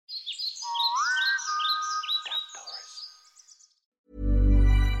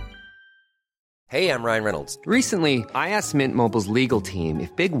Hey, I'm Ryan Reynolds. Recently, I asked Mint Mobile's legal team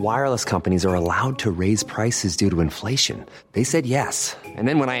if big wireless companies are allowed to raise prices due to inflation. They said yes. And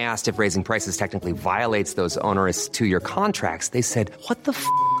then when I asked if raising prices technically violates those onerous two-year contracts, they said, "What the f***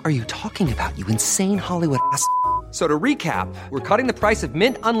 are you talking about, you insane Hollywood ass?" So to recap, we're cutting the price of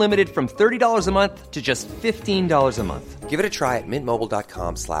Mint Unlimited from $30 a month to just $15 a month. Give it a try at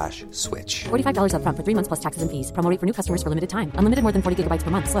mintmobile.com/switch. $45 up front for 3 months plus taxes and fees. Promo rate for new customers for limited time. Unlimited more than 40 gigabytes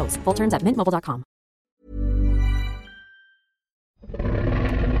per month. Slows full terms at mintmobile.com.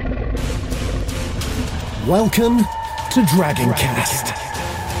 Welcome to Dragoncast,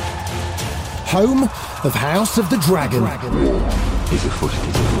 home of House of the Dragon.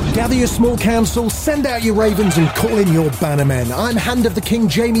 Gather your small council, send out your ravens and call in your bannermen. I'm Hand of the King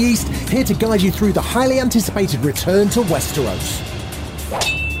Jamie East, here to guide you through the highly anticipated return to Westeros.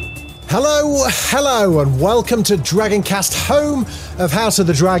 Hello, and welcome to Dragoncast, home of House of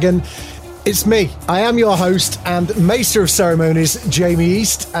the Dragon. It's me, I am your host and Maester of Ceremonies, Jamie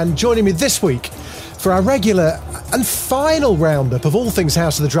East, and joining me this week for our regular and final roundup of all things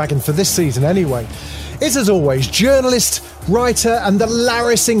House of the Dragon for this season anyway, is as always journalist, writer and the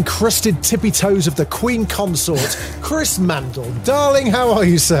Laris-encrusted tippy toes of the Queen Consort, Chris Mandel. Darling, how are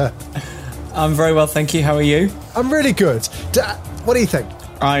you, sir? I'm very well, thank you. How are you? I'm really good. What do you think?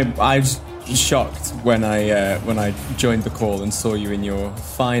 I was shocked when I joined the call and saw you in your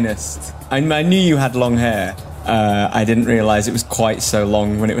finest. I knew you had long hair. I didn't realise it was quite so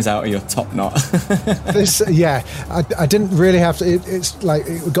long when it was out of your top knot. I didn't really have to. It's like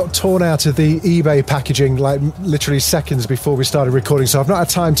it got torn out of the eBay packaging like literally seconds before we started recording. So I've not had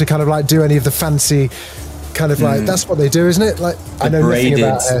time to kind of like do any of the fancy kind of like that's what they do, isn't it? Like I know nothing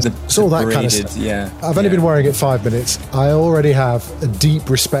about it. It's all that kind of stuff. Yeah, I've only been wearing it 5 minutes. I already have a deep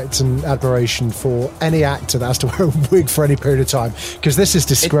respect and admiration for any actor that has to wear a wig for any period of time, because this is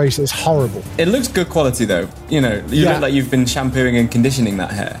disgrace. It's horrible. It looks good quality though. You know, you look like you've been shampooing and conditioning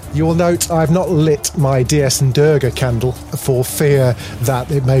that hair. You will note I've not lit my DS and Durga candle for fear that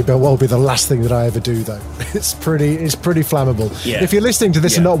it may well be the last thing that I ever do though. It's pretty flammable. Yeah. If you're listening to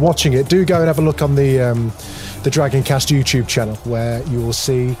this and not watching it, do go and have a look on the Dragoncast YouTube channel, where you will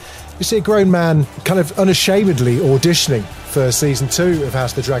see a grown man kind of unashamedly auditioning for season 2 of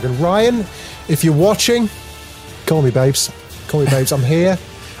House of the Dragon. Ryan, if you're watching, call me babes. I'm here.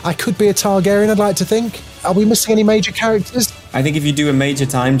 I could be a Targaryen, I'd like to think. Are we missing any major characters? I think if you do a major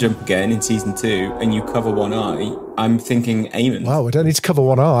time jump again in season 2 and you cover one eye, I'm thinking Aemon. Well, I don't need to cover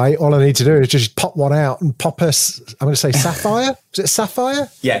one eye. All I need to do is just pop one out and pop us. I'm going to say Sapphire. Is it Sapphire?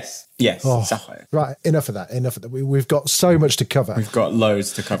 Yes, Sapphire. Right, enough of that. We've got so much to cover. We've got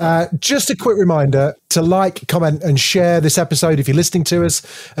loads to cover. Just a quick reminder to like, comment and share this episode if you're listening to us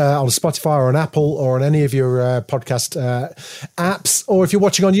on Spotify or on Apple or on any of your podcast apps, or if you're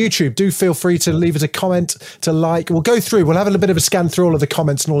watching on YouTube, do feel free to leave us a comment, to like. We'll go through, we'll have a bit of a scan through all of the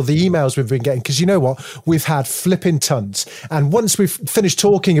comments and all of the emails we've been getting, because you know what? We've had flipping tons. And once we've finished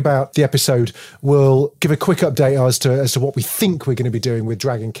talking about the episode, we'll give a quick update as to what we think we're going to be doing with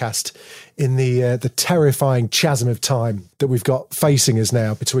Dragoncast in the terrifying chasm of time that we've got facing us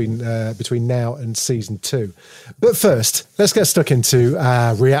now between now and season 2. But first, let's get stuck into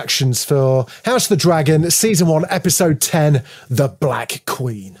reactions for House of the Dragon, season 1, episode 10, The Black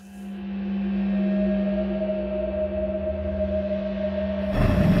Queen.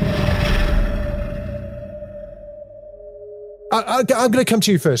 I'm going to come to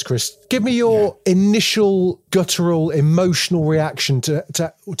you first, Chris. Give me your initial guttural, emotional reaction to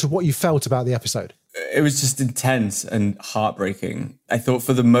what you felt about the episode. It was just intense and heartbreaking. I thought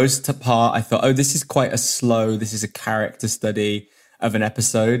for the most part, this is quite this is a character study of an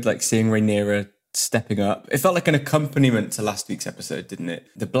episode, like seeing Rhaenyra stepping up. It felt like an accompaniment to last week's episode, didn't it?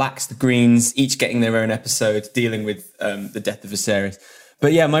 The Blacks, the Greens, each getting their own episode, dealing with the death of Viserys.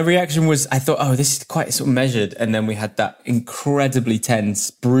 But yeah, my reaction was, I thought, this is quite sort of measured. And then we had that incredibly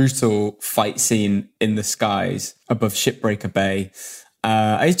tense, brutal fight scene in the skies above Shipbreaker Bay.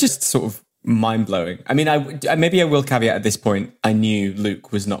 It's just sort of mind-blowing. I mean, maybe I will caveat at this point, I knew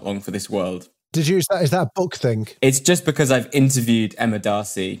Luke was not long for this world. Is that a book thing? It's just because I've interviewed Emma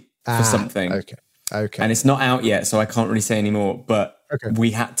Darcy for something. Okay. And it's not out yet, so I can't really say any more. But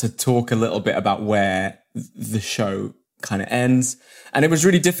we had to talk a little bit about where the show kind of ends. And it was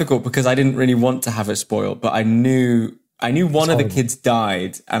really difficult because I didn't really want to have it spoiled, but I knew one of the kids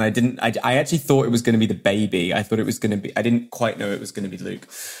died, and I actually thought it was going to be the baby. I didn't quite know it was going to be Luke.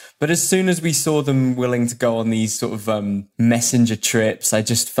 But as soon as we saw them willing to go on these sort of messenger trips, I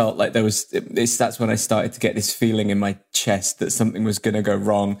just felt like that's when I started to get this feeling in my chest that something was going to go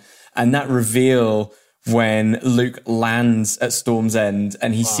wrong. And that reveal when Luke lands at Storm's End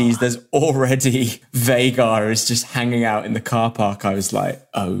and he sees there's already Vhagar is just hanging out in the car park. I was like,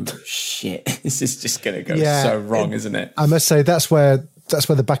 oh shit, this is just going to go so wrong, isn't it? I must say that's where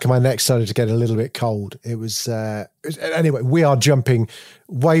the back of my neck started to get a little bit cold. It was anyway, we are jumping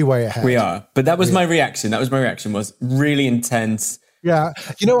way ahead. We are. But that was my reaction. Was really intense. Yeah.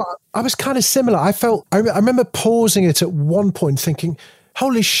 You know, I was kind of similar. I remember pausing it at one point thinking,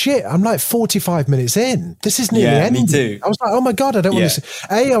 holy shit, I'm like 45 minutes in. This is nearly ending. Me too. I was like, oh my God, I don't want this.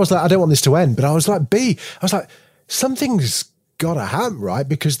 I was like, I don't want this to end. But I was like, I was like, something's got to happen, right?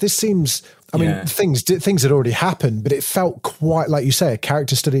 Because this seems, I mean, things had already happened, but it felt quite, like you say, a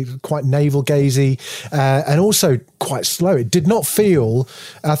character study, quite navel-gazy, and also quite slow. It did not feel,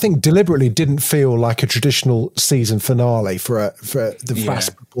 I think deliberately didn't feel like a traditional season finale for the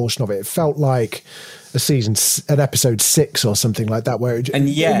vast proportion of it. It felt like an episode 6 or something like that, where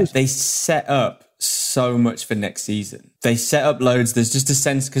they set up so much for next season. They set up loads. There's just a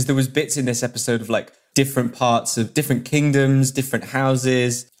sense, because there was bits in this episode of like different parts of different kingdoms, different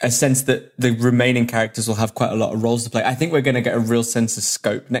houses, a sense that the remaining characters will have quite a lot of roles to play. I think we're going to get a real sense of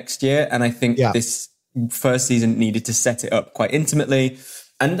scope next year. And I think this first season needed to set it up quite intimately.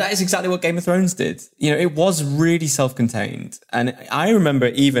 And that is exactly what Game of Thrones did. You know, it was really self-contained. And I remember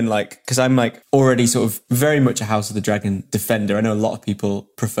even like, because I'm like already sort of very much a House of the Dragon defender. I know a lot of people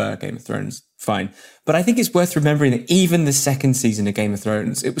prefer Game of Thrones. Fine. But I think it's worth remembering that even the second season of Game of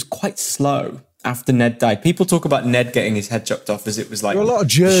Thrones, it was quite slow after Ned died. People talk about Ned getting his head chopped off as it was like there were a lot of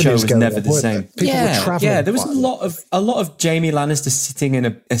journeys the show was going never on, the same. People were traveling. Yeah, there was a lot of Jaime Lannister sitting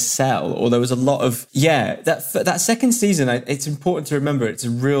in a cell, or there was a lot of that second season. It's important to remember it's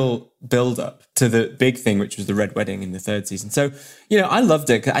a real build up to the big thing, which was the Red Wedding in the third season. So, you know, I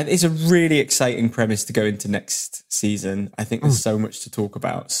loved it. It's a really exciting premise to go into next season. I think there's so much to talk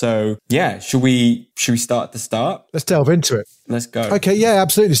about. So yeah, should we start at the start? Let's delve into it. Let's go. Okay, yeah,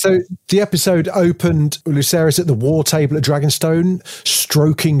 absolutely. So the episode opened with Lucerys at the war table at Dragonstone,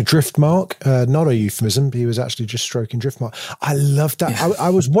 stroking Driftmark. Not a euphemism. He was actually just stroking Driftmark. I loved that. Yeah.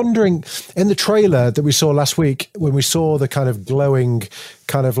 I was wondering, in the trailer that we saw last week, when we saw the kind of glowing,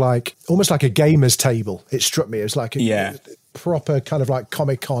 kind of like, almost like a gamer's table, it struck me. It was like a proper kind of like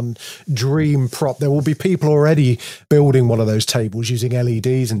Comic-Con dream prop. There will be people already building one of those tables using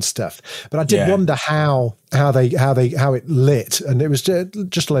LEDs and stuff. But I did wonder how it lit, and it was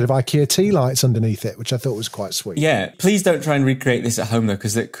just a load of IKEA tea lights underneath it, which I thought was quite sweet. Yeah, please don't try and recreate this at home though,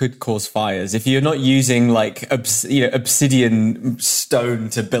 because it could cause fires. If you're not using like obsidian stone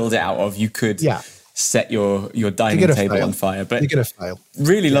to build it out of, you could set your dining table on fire. But you're gonna fail.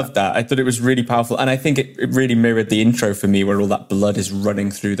 Really loved that. I thought it was really powerful, and I think it really mirrored the intro for me, where all that blood is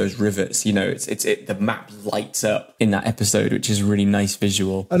running through those rivets. You know, it's the map lights up in that episode, which is a really nice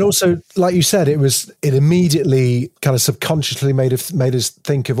visual. And also, like you said, it immediately kind of subconsciously made us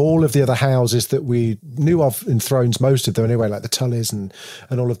think of all of the other houses that we knew of in Thrones, most of them anyway, like the Tullys and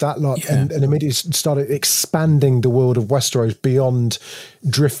all of that lot, and immediately started expanding the world of Westeros beyond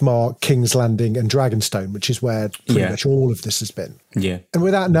Driftmark, King's Landing, and Dragonstone, which is where pretty much all of this has been. Yeah. And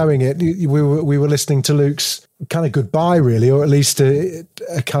without knowing it, we were listening to Luke's kind of goodbye, really, or at least a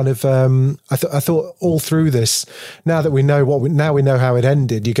kind of I thought all through this, now that we know now we know how it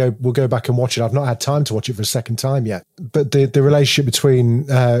ended, we'll go back and watch it. I've not had time to watch it for a second time yet, but the relationship between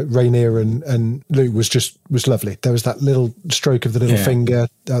Rhaenyra and Luke was lovely. There was that little stroke of the little finger.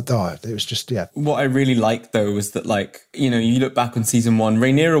 It was just What I really liked though was that, like, you know, you look back on season 1,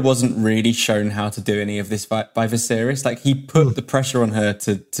 Rhaenyra wasn't really shown how to do any of this by Viserys. Like, he put the pressure on her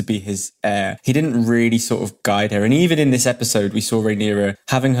to be his heir. He didn't really sort of guide her. And even in this episode, we saw Rhaenyra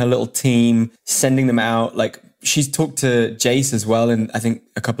having her little team, sending them out. Like, she's talked to Jace as well, and I think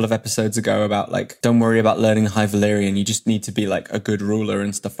a couple of episodes ago about, like, don't worry about learning High Valyrian. You just need to be like a good ruler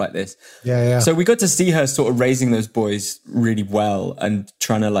and stuff like this. Yeah. So we got to see her sort of raising those boys really well and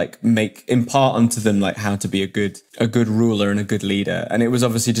trying to like impart onto them like how to be a good ruler and a good leader. And it was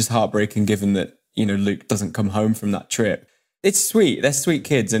obviously just heartbreaking, given that, you know, Luke doesn't come home from that trip. It's sweet. They're sweet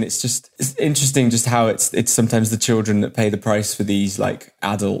kids. And it's interesting just how it's sometimes the children that pay the price for these like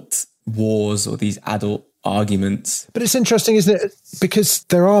adult wars or these adult arguments. But it's interesting, isn't it? Because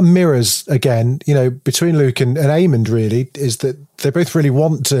there are mirrors again, you know, between Luke and Aemond, really, is that they both really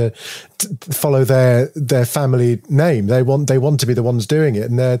want to follow their family name. They want to be the ones doing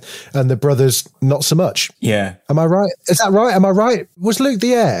it, and the brothers not so much. Yeah. Am I right? Is that right? Am I right? Was Luke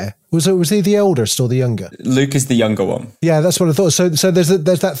the heir? Was he the eldest or the younger? Luke is the younger one. Yeah, that's what I thought. So there's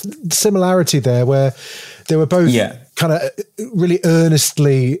that similarity there where they were both kind of really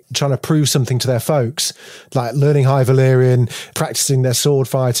earnestly trying to prove something to their folks, like learning High Valyrian, practicing their sword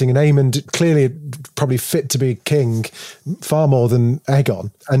fighting, and Aemond clearly probably fit to be king far more than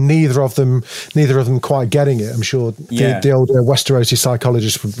Aegon, and neither of them quite getting it. I'm sure the old Westerosi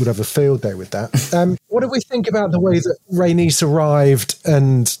psychologist would have a field day with that. What do we think about the way that Rhaenys arrived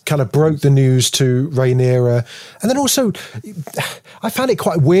and kind of broke the news to Rhaenyra? And then also, I found it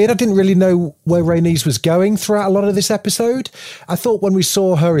quite weird. I didn't really know where Rhaenys was going throughout a lot of this episode. I thought when we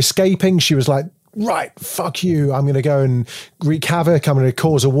saw her escaping, she was like, right, fuck you, I'm going to go and wreak havoc, I'm going to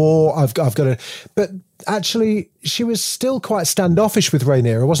cause a war, I've got to... But actually, she was still quite standoffish with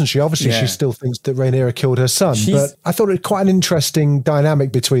Rhaenyra, wasn't she? Obviously, she still thinks that Rhaenyra killed her son, but I thought it was quite an interesting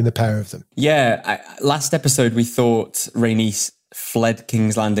dynamic between the pair of them. Yeah, last episode we thought Rhaenys fled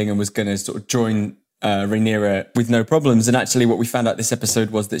King's Landing and was going to sort of join Rhaenyra with no problems. And actually what we found out this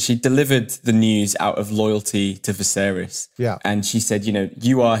episode was that she delivered the news out of loyalty to Viserys. Yeah. And she said, you know,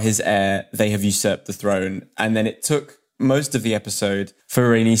 you are his heir. They have usurped the throne. And then it took most of the episode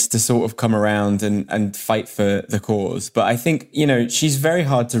for Rhaenys to sort of come around and fight for the cause. But I think, you know, she's very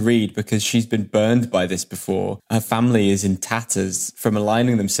hard to read because she's been burned by this before. Her family is in tatters from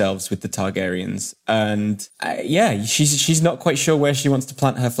aligning themselves with the Targaryens. And she's not quite sure where she wants to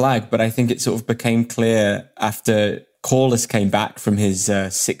plant her flag. But I think it sort of became clear after Corlys came back from his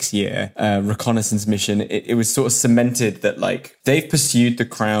 6-year reconnaissance mission. It was sort of cemented that like they've pursued the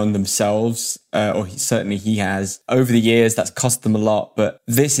crown themselves, certainly he has over the years. That's cost them a lot, but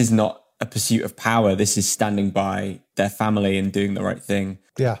this is not a pursuit of power. This is standing by their family and doing the right thing.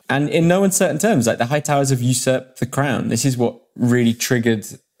 Yeah. And in no uncertain terms, like the High Towers have usurped the crown. This is what really triggered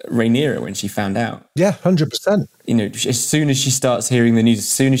Rhaenyra when she found out. Yeah, 100%. You know, as soon as she starts hearing the news, as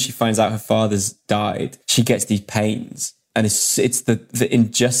soon as she finds out her father's died, she gets these pains. And it's the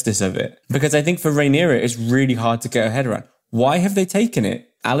injustice of it. Because I think for Rhaenyra, it's really hard to get her head around. Why have they taken it?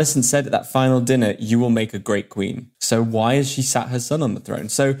 Alicent said at that final dinner, you will make a great queen. So why has she sat her son on the throne?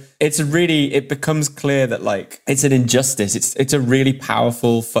 So it becomes clear that like, it's an injustice. It's a really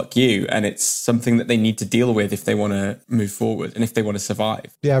powerful fuck you. And it's something that they need to deal with if they want to move forward and if they want to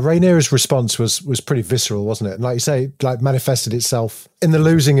survive. Yeah, Rhaenyra's response was pretty visceral, wasn't it? And like you say, like manifested itself in the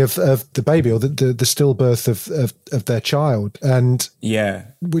losing of the baby or the stillbirth of their child. And yeah,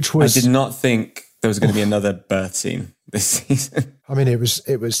 which was... I did not think there was going to be another birth scene this season. I mean,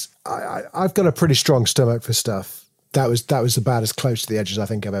 I've got a pretty strong stomach for stuff. That was about as close to the edges I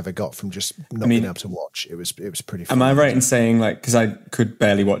think I've ever got from just not being able to watch. It was pretty fun. Am I right in saying, like, because I could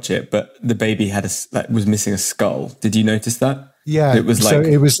barely watch it, but the baby was missing a skull. Did you notice that? Yeah, it was like so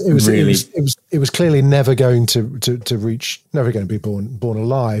it was really... it was clearly never going to reach, never going to be born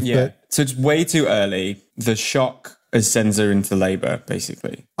alive. Yeah, but so it's way too early. The shock sends her into labour,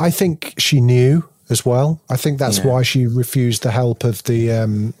 basically. I think she knew as well. I think that's why she refused the help of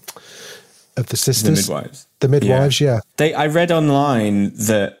the sisters, the midwives. Yeah. I read online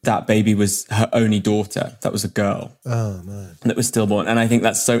that baby was her only daughter. That was a girl. Oh man, that was stillborn. And I think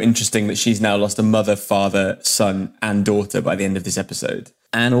that's so interesting that she's now lost a mother, father, son, and daughter by the end of this episode.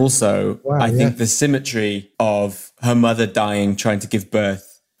 And also, I think the symmetry of her mother dying, trying to give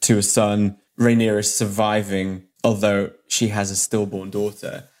birth to a son, Rhaenyra surviving, although she has a stillborn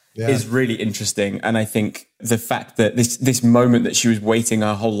daughter. Is really interesting. And I think the fact that this moment that she was waiting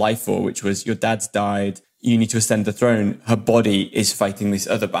her whole life for, which was your dad's died, you need to ascend the throne, her body is fighting this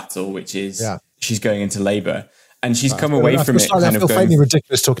other battle, which is she's going into labour. And she's come away from it. I feel faintly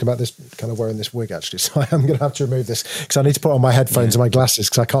ridiculous talking about this, kind of wearing this wig, actually. So I'm going to have to remove this because I need to put on my headphones and my glasses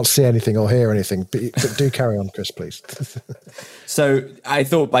because I can't see anything or hear anything. But do carry on, Chris, please. So I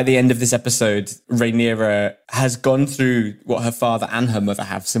thought by the end of this episode, Rhaenyra has gone through what her father and her mother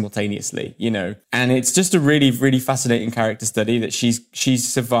have simultaneously, you know. And it's just a really, really fascinating character study that she's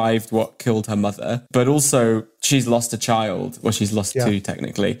survived what killed her mother, but also she's lost a child. Well, she's lost two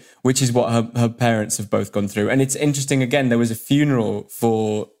technically, which is what her parents have both gone through. And it's interesting, again, there was a funeral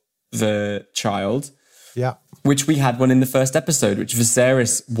for the child. Yeah. Which we had one in the first episode, which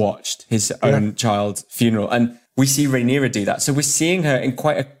Viserys watched his own child's funeral. And we see Rhaenyra do that. So we're seeing her in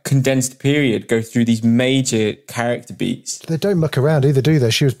quite a condensed period go through these major character beats. They don't muck around either, do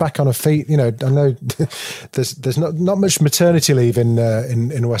they? She was back on her feet. You know, I know there's not much maternity leave in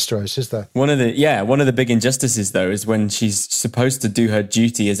Westeros, is there? One of the big injustices, though, is when she's supposed to do her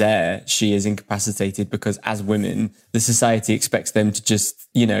duty as heir, she is incapacitated because as women, the society expects them to just,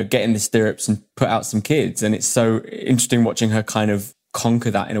 you know, get in the stirrups and put out some kids. And it's so interesting watching her kind of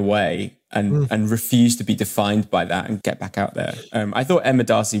conquer that in a way and refuse to be defined by that and get back out there. I thought Emma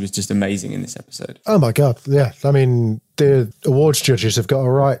Darcy was just amazing in this episode. Oh my God. Yeah. I mean, the awards judges have got a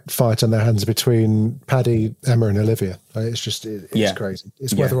right fight on their hands between Paddy, Emma, and Olivia. It's just it's crazy.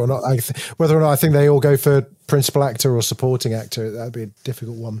 It's whether or not I think they all go for principal actor or supporting actor. That'd be a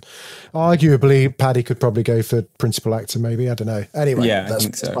difficult one. Arguably, Paddy could probably go for principal actor. Maybe, I don't know. Anyway, I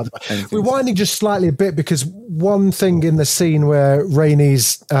think so. We're winding just slightly a bit because one thing in the scene where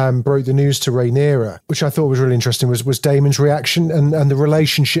Rhaenys broke the news to Rhaenyra, which I thought was really interesting, was Daemon's reaction and the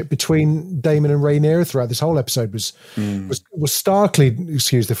relationship between Daemon and Rhaenyra throughout this whole episode was starkly,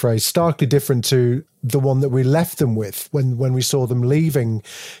 excuse the phrase, starkly different to the one that we left them with when we saw them leaving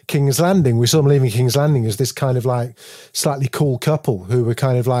King's Landing. We saw them leaving King's Landing as this kind of like slightly cool couple who were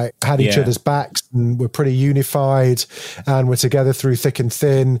kind of like had each other's backs and were pretty unified and were together through thick and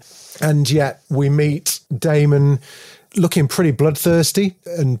thin. And yet we meet Daemon looking pretty bloodthirsty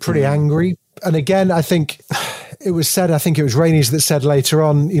and pretty angry. And again, I think it was Rhaenys that said later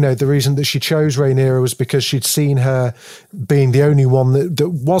on, the reason that she chose Rhaenyra was because she'd seen her being the only one that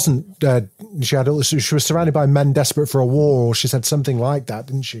wasn't, she was surrounded by men desperate for a war, or she said something like that,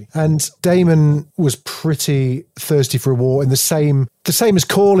 didn't she? And Daemon was pretty thirsty for a war, in the same as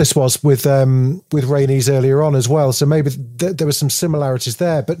Corlys was with Rhaenys earlier on as well. So maybe there were some similarities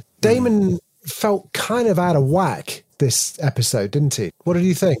there, but Daemon felt kind of out of whack this episode, didn't he? What did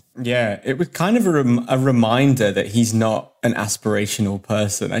you think? Yeah, it was kind of a reminder that he's not an aspirational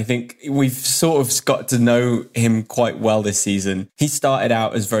person. I think we've sort of got to know him quite well this season. He started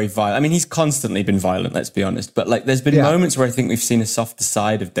out as very violent. I mean, he's constantly been violent, let's be honest. But like, there's been moments where I think we've seen a softer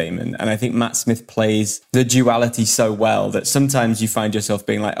side of Daemon. And I think Matt Smith plays the duality so well that sometimes you find yourself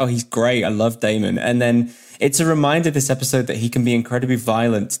being like, oh, he's great, I love Daemon. And then it's a reminder this episode that he can be incredibly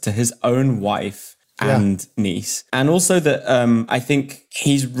violent to his own wife and niece. And also that I think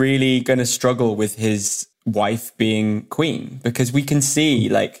he's really going to struggle with his wife being queen, because we can see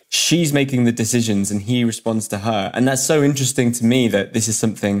like she's making the decisions and he responds to her. And that's so interesting to me that this is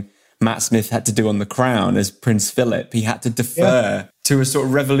something Matt Smith had to do on The Crown as Prince Philip. He had to defer to a sort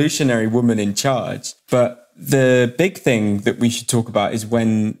of revolutionary woman in charge. But the big thing that we should talk about is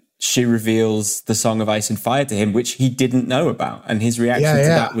when she reveals the Song of Ice and Fire to him, which he didn't know about. And his reaction to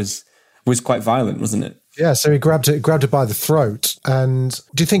that was quite violent, wasn't it? Yeah, so he grabbed her by the throat. And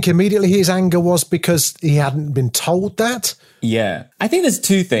do you think immediately his anger was because he hadn't been told that? Yeah. I think there's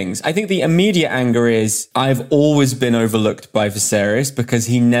two things. I think the immediate anger is, I've always been overlooked by Viserys because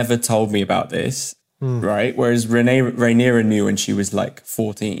he never told me about this, right? Whereas Rhaenyra knew when she was like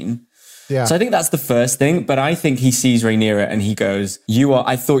 14. Yeah. So I think that's the first thing. But I think he sees Rhaenyra and he goes,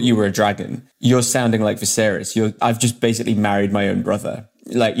 I thought you were a dragon. You're sounding like Viserys. I've just basically married my own brother.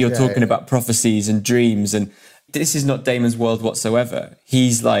 Like, you're talking about prophecies and dreams, and this is not Daemon's world whatsoever.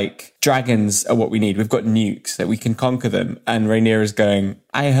 He's like, dragons are what we need. We've got nukes that we can conquer them. And Rhaenyra's going,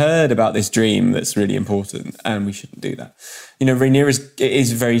 I heard about this dream that's really important and we shouldn't do that. Rhaenyra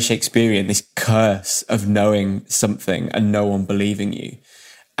is very Shakespearean, this curse of knowing something and no one believing you.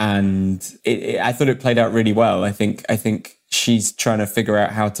 And I thought it played out really well. I think she's trying to figure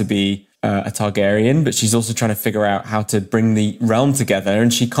out how to be a Targaryen, but she's also trying to figure out how to bring the realm together,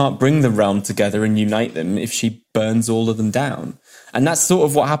 and she can't bring the realm together and unite them if she burns all of them down. And that's sort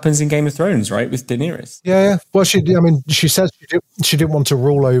of what happens in Game of Thrones, right, with Daenerys. Yeah. Well, she says she didn't want to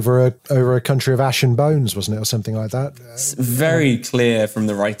rule over a country of ash and bones, wasn't it, or something like that? It's very clear from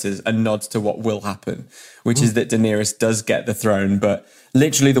the writers a nod to what will happen, which is that Daenerys does get the throne, but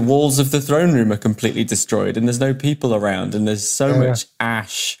literally the walls of the throne room are completely destroyed, and there's no people around, and there's so much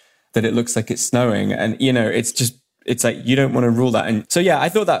ash that it looks like it's snowing. And, it's like, you don't want to rule that. And so, I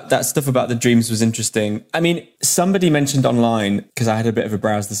thought that stuff about the dreams was interesting. I mean, somebody mentioned online, because I had a bit of a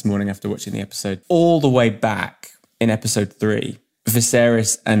browse this morning after watching the episode, all the way back in episode 3,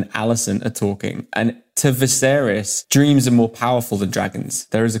 Viserys and Alicent are talking. And to Viserys, dreams are more powerful than dragons.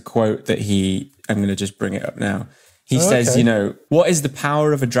 There is a quote that I'm going to just bring it up now. He says, what is the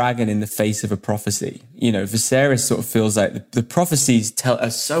power of a dragon in the face of a prophecy? Viserys sort of feels like the prophecies are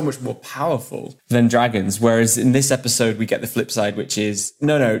so much more powerful than dragons. Whereas in this episode, we get the flip side, which is,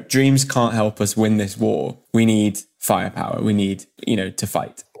 no, dreams can't help us win this war. We need firepower. We need, to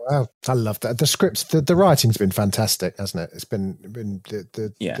fight. Wow, I love that. The scripts, the writing's been fantastic, hasn't it? It's been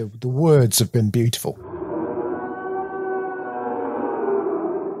the words have been beautiful.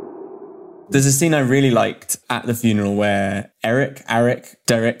 There's a scene I really liked at the funeral where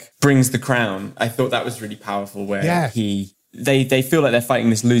Derek brings the crown. I thought that was really powerful, where they feel like they're fighting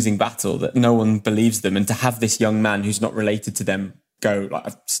this losing battle, that no one believes them. And to have this young man who's not related to them go like,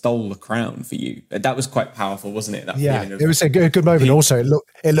 I've stole the crown for you. That was quite powerful, wasn't it? That feeling of, it was a good moment. Also,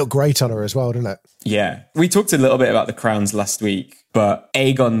 it looked great on her as well, didn't it? Yeah. We talked a little bit about the crowns last week, but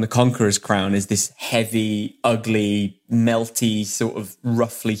Aegon the Conqueror's crown is this heavy, ugly, melty, sort of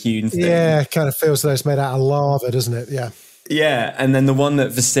roughly hewn thing. Yeah, it kind of feels like it's made out of lava, doesn't it? Yeah. Yeah, and then the one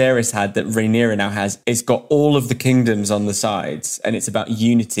that Viserys had that Rhaenyra now has, it's got all of the kingdoms on the sides, and it's about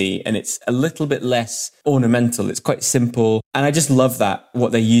unity, and it's a little bit less ornamental. It's quite simple, and I just love that,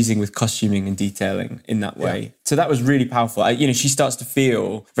 what they're using with costuming and detailing in that way. Yeah. So that was really powerful. Rhaenyra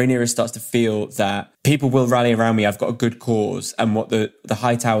starts to feel that people will rally around me. I've got a good cause, and what the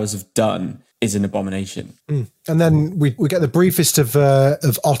High Towers have done is an abomination. And then we get the briefest of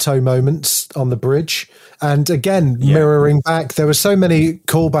Otto moments on the bridge. And again, mirroring back, there were so many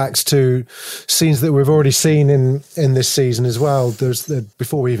callbacks to scenes that we've already seen in this season as well.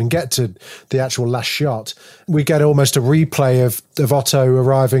 Before we even get to the actual last shot, we get almost a replay of Otto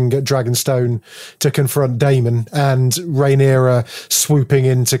arriving at Dragonstone to confront Daemon, and Rhaenyra swooping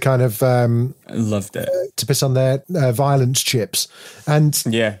in to kind of I loved it, to piss on their violence chips. And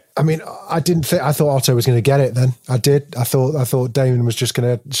yeah, I mean, I thought Otto was going to get it then. I did. I thought Daemon was just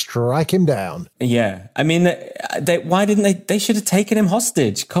going to strike him down. Yeah. I mean, why didn't they should have taken him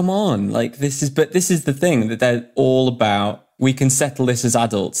hostage. Come on. Like this is the thing that they're all about. We can settle this as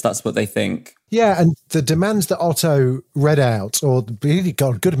adults. That's what they think. Yeah. And the demands that Otto read out, or really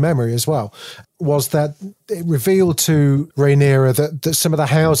got good memory as well, was that it revealed to Rhaenyra that some of the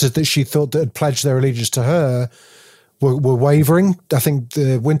houses that she thought that had pledged their allegiance to her were wavering. I think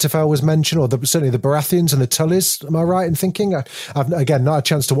the Winterfell was mentioned, or certainly the Baratheons and the Tullys. Am I right in thinking? I've again not had a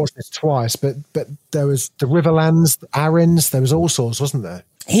chance to watch this twice, but there was the Riverlands, the Arryns. There was all sorts, wasn't there?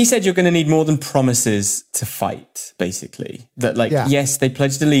 He said you're going to need more than promises to fight, basically. That yes, they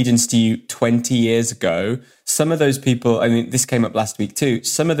pledged allegiance to you 20 years ago. Some of those people, I mean, this came up last week too.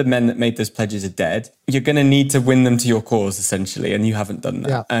 Some of the men that made those pledges are dead. You're going to need to win them to your cause, essentially, and you haven't done that.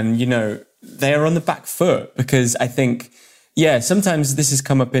 Yeah. And, they are on the back foot, because I think, sometimes this has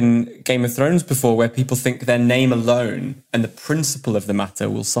come up in Game of Thrones before, where people think their name alone and the principle of the matter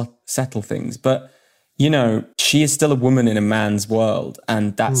will settle things. But, she is still a woman in a man's world,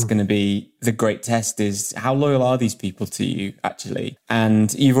 and that's going to be the great test, is how loyal are these people to you, actually?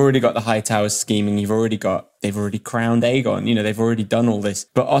 And you've already got the High Towers scheming. They've already crowned Aegon. They've already done all this.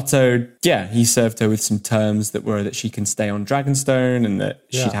 But Otto, he served her with some terms that were that she can stay on Dragonstone and that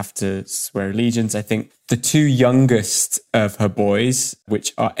she'd have to swear allegiance. I think the two youngest of her boys,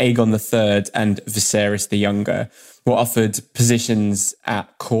 which are Aegon III and Viserys the Younger, were offered positions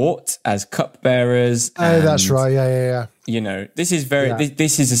at court as cupbearers. Oh, that's right. Yeah. This is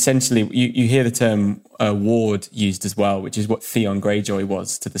this is essentially, you hear the term ward used as well, which is what Theon Greyjoy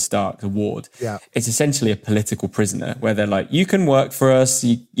was to the Stark, the ward. Yeah. It's essentially a political prisoner, where they're like, you can work for us,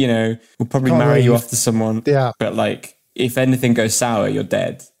 we'll probably marry you off to someone. Yeah. But if anything goes sour, you're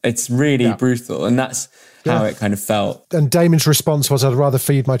dead. It's really brutal. And that's how it kind of felt. And Daemon's response was, I'd rather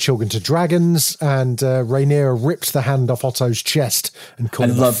feed my children to dragons. And Rhaenyra ripped the hand off Otto's chest and called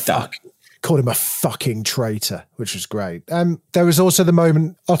him a fucking traitor, which was great. There was also the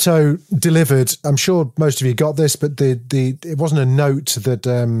moment Otto delivered. I'm sure most of you got this, but it wasn't a note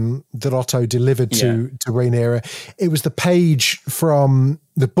that Otto delivered to Rhaenyra. It was the page from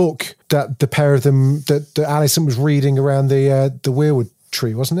the book that the pair of them that Alicent was reading around the weirwood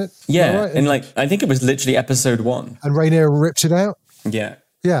tree, wasn't it? Yeah, right? And I think it was literally episode 1. And Rhaenyra ripped it out. Yeah.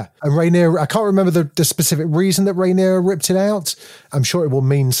 Yeah, and Rhaenyra, I can't remember the specific reason that Rhaenyra ripped it out. I'm sure it will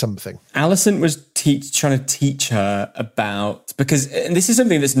mean something. Alicent was trying to teach her about, and this is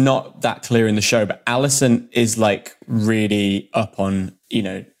something that's not that clear in the show, but Alicent is really up on,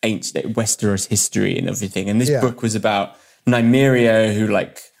 ancient Westeros history and everything. And this book was about Nymeria, who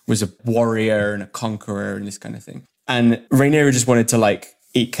was a warrior and a conqueror and this kind of thing. And Rhaenyra just wanted to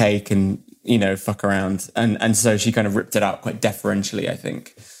eat cake and fuck around. And so she kind of ripped it out quite deferentially, I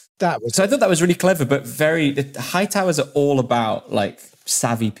think. So I thought that was really clever, but the High Towers are all about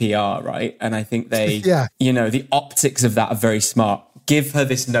savvy PR, right? And I think they, the optics of that are very smart. Give her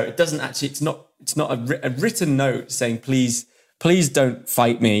this note. It doesn't actually, it's not a written note saying, please don't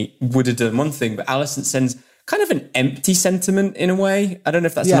fight me. Would have done one thing, but Alicent sends kind of an empty sentiment in a way. I don't know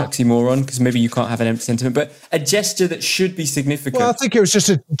if that's an oxymoron, because maybe you can't have an empty sentiment, but a gesture that should be significant. Well, I think it was just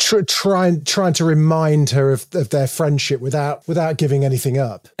trying to remind her of their friendship without giving anything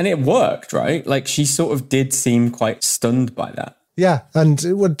up. And it worked, right? She sort of did seem quite stunned by that. Yeah, and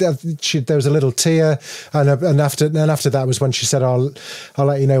there was a little tear, and after that was when she said, "I'll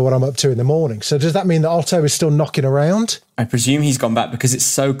let you know what I'm up to in the morning." So does that mean that Otto is still knocking around? I presume he's gone back because it's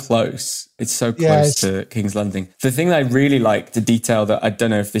so close. It's so close to King's Landing. The thing that I really like, the detail that I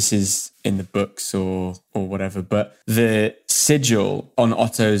don't know if this is in the books or whatever, but the sigil on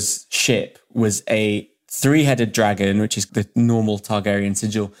Otto's ship was a 3-headed dragon, which is the normal Targaryen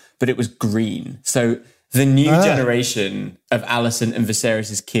sigil, but it was green. So the new generation of Alicent and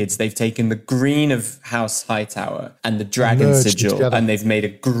Viserys' kids, they've taken the green of House Hightower and the dragon sigil, and they've made a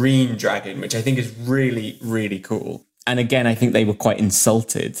green dragon, which I think is really, really cool. And again, I think they were quite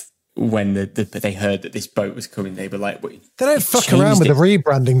insulted when they heard that this boat was coming. They were like, "Wait, they don't fuck around with the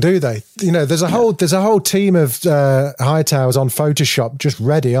rebranding, do they? You know, there's a whole team of Hightowers on Photoshop just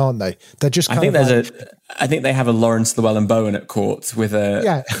ready, aren't they? They're just. I think they have a Lawrence Llewellyn-Bowen at court with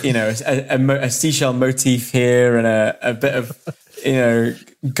a seashell motif here and a bit of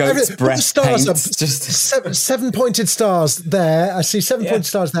goat's breast paint. Just 7-pointed stars there. I see 7-pointed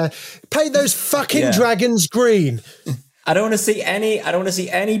stars there. Paint those fucking dragons green. I don't want to see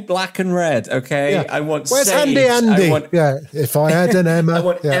any black and red. Okay, yeah. I want. Where's sage. Andy? If I had an Emma, I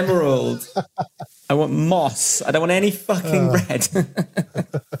want emerald. I want moss. I don't want any fucking red.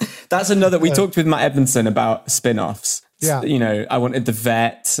 That's another. We talked with Matt Edmondson about spin-offs. Yeah. I wanted the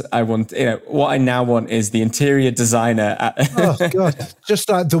vet. I want, what I now want is the interior designer. Oh God. Just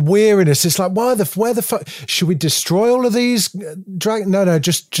like the weariness. It's like, where the fuck should we destroy all of these dragons? No,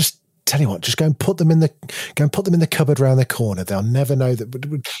 just tell you what, just go and put them in the cupboard round the corner. They'll never know that,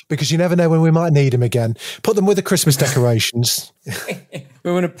 because you never know when we might need them again. Put them with the Christmas decorations.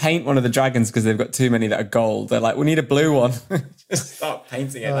 We want to paint one of the dragons because they've got too many that are gold. They're like, we need a blue one. Just start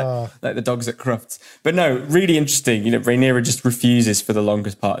painting it like the dogs at Crufts. But no, really interesting. Rhaenyra just refuses for the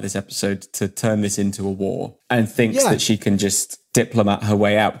longest part of this episode to turn this into a war and thinks that she can just diplomat her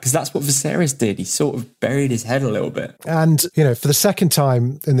way out, because that's what Viserys did. He sort of buried his head a little bit. And, for the second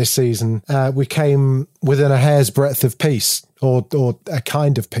time in this season, we came within a hair's breadth of peace. Or a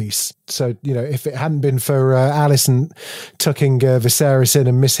kind of peace. So, if it hadn't been for Alicent tucking Viserys in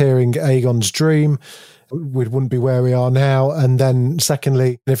and mishearing Aegon's dream, we wouldn't be where we are now. And then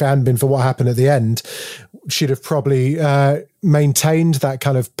secondly, if it hadn't been for what happened at the end, she'd have probably maintained that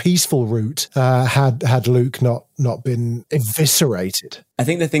kind of peaceful route had Luke not been eviscerated. I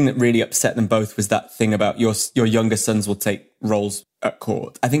think the thing that really upset them both was that thing about your younger sons will take roles at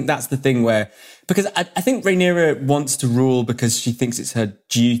court. I think that's the thing because I think Rhaenyra wants to rule because she thinks it's her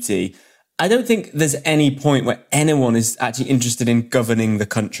duty. I don't think there's any point where anyone is actually interested in governing the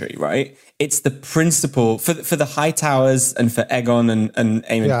country, right? It's the principle for the Hightowers and for Aegon and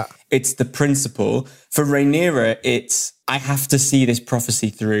Aemon. Yeah. It's the principle. For Rhaenyra, it's, I have to see this prophecy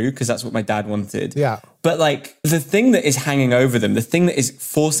through because that's what my dad wanted. Yeah. But the thing that is hanging over them, the thing that is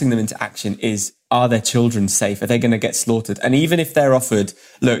forcing them into action is, are their children safe? Are they going to get slaughtered? And even if they're offered,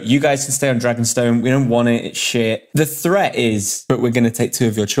 look, you guys can stay on Dragonstone. We don't want it. It's shit. The threat is, but we're going to take 2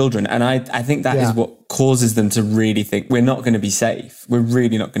 of your children. And I think that is what causes them to really think we're not going to be safe. We're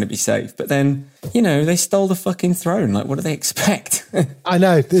really not going to be safe. But then, they stole the fucking throne. Like, what do they expect? I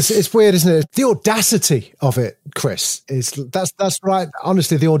know. It's weird, isn't it? The audacity of it, Chris, that's right.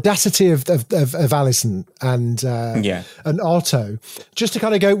 Honestly, the audacity of Alicent and Otto, just to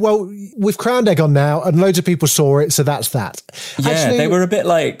kind of go, well, we've crowned Aegon now, and loads of people saw it, so that's that. Yeah, actually, they were a bit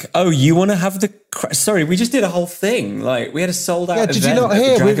like, oh, you want to have the... Sorry, we just did a whole thing. Like, we had a sold-out event did you not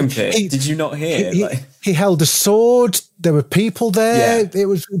hear? At the Dragon Pit. Did you not hear? He held a sword. There were people there. Yeah. It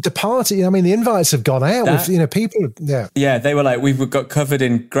was the party. I mean, the invites have gone out. People. Yeah. Yeah, they were like, we've got covered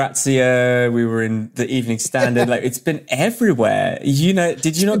in Grazia. We were in the Evening Standard. Like, it's been everywhere. Did you not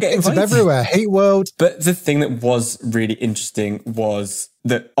get invited? It's everywhere. Heat World. But the thing that was really interesting was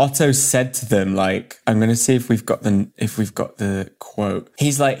that Otto said to them, like, I'm going to see if we've got the quote.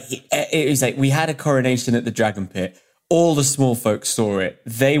 He's like, we had a coronation at the Dragon Pit. All the small folk saw it.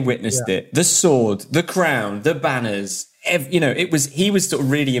 They witnessed it. The sword, the crown, the banners. He was sort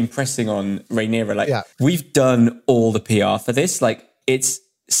of really impressing on Rhaenyra. Like, we've done all the PR for this. Like, it's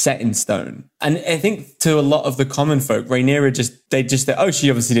set in stone. And I think to a lot of the common folk, Rhaenyra she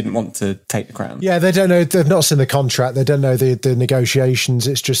obviously didn't want to take the crown. Yeah, they don't know. They've not seen the contract. They don't know the negotiations.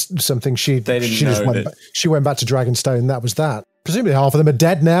 It's just something she went back to Dragonstone. That was that. Presumably half of them are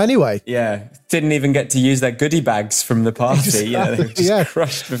dead now anyway. Yeah. Didn't even get to use their goodie bags from the party. They were just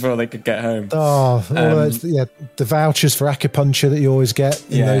crushed before they could get home. Oh, the vouchers for acupuncture that you always get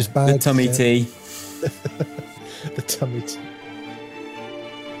in those bags. The tummy tea. The tummy tea.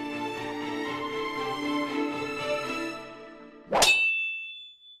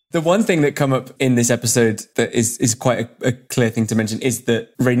 The one thing that come up in this episode that is quite a clear thing to mention is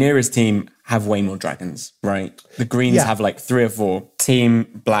that Rhaenyra's team have way more dragons, right? The Greens have like 3 or 4.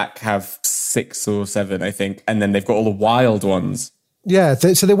 Team Black have 6 or 7, I think. And then they've got all the wild ones. Yeah,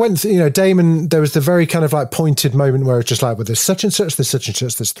 so they went, Daemon, there was the very kind of like pointed moment where it's just like, well, there's such and such,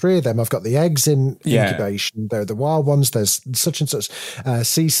 there's 3 of them. I've got the eggs in incubation. They're the wild ones. There's such and such.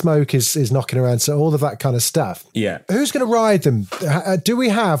 Sea Smoke is knocking around. So all of that kind of stuff. Yeah. Who's going to ride them? Do we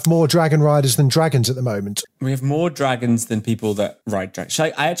have more dragon riders than dragons at the moment? We have more dragons than people that ride dragons. I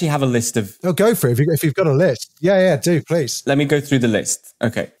actually have a list of... Oh, go for it if you've got a list. Yeah, do, please. Let me go through the list.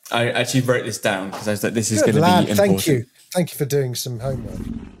 Okay. I actually wrote this down because I was like, this is going to be important. Thank you. Thank you for doing some homework.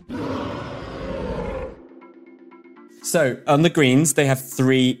 So, on the Greens, they have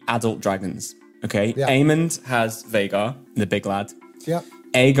 3 adult dragons. Okay? Yeah. Aemond has Vhagar, the big lad. Yeah.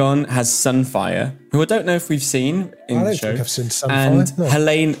 Aegon has Sunfire, who I don't know if we've seen in the show. I don't think I've seen Sunfire. And no.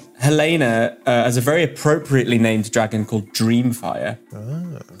 Helena has a very appropriately named dragon called Dreamfire.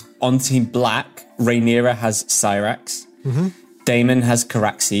 On Team Black, Rhaenyra has Syrax. Mm-hmm. Daemon has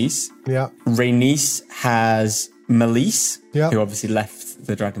Caraxes. Yeah. Rhaenys has Malice, who obviously left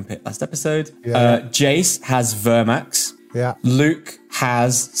the Dragon Pit last episode. Jace has Vermax. Yeah. Luke had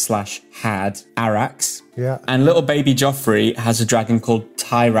Arax. Yeah. And little baby Joffrey has a dragon called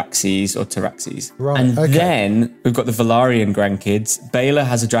Tyraxes or Tyraxes. Right. And then we've got the Velaryon grandkids. Baelor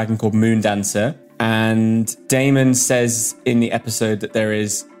has a dragon called Moondancer. And Daemon says in the episode that there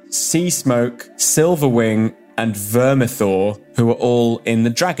is Sea Smoke, Silverwing, and Vermithor, who are all in the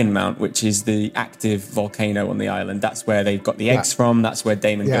Dragon Mount, which is the active volcano on the island. That's where they've got the eggs from. That's where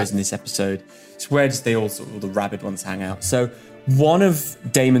Daemon goes in this episode. It's where just they all the rabid ones hang out. So one of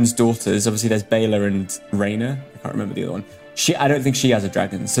Daemon's daughters, obviously there's Baelor and Rhaena. I can't remember the other one. I don't think she has a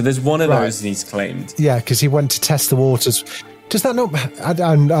dragon. So there's one of those that he's claimed. Yeah, because he went to test the waters. Does that not?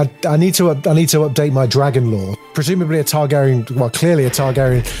 I need to update my dragon lore. Presumably a Targaryen, clearly a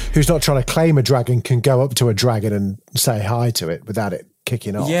Targaryen who's not trying to claim a dragon can go up to a dragon and say hi to it without it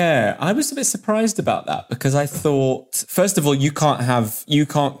kicking off. Yeah, I was a bit surprised about that because I thought, first of all, you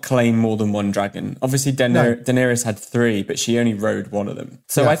can't claim more than one dragon. Obviously, Daenerys had 3, but she only rode one of them.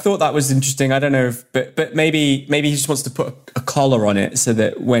 So I thought that was interesting. I don't know if, but maybe he just wants to put a collar on it so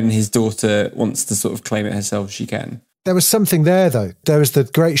that when his daughter wants to sort of claim it herself, she can. There was something there, though. There was the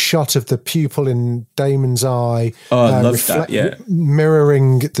great shot of the pupil in Daemon's eye. Oh, I love that, yeah.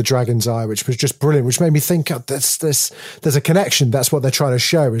 Mirroring the dragon's eye, which was just brilliant, which made me think, there's a connection. That's what they're trying to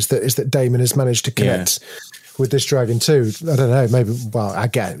show, is that Daemon has managed to connect with this dragon too. I don't know, maybe, I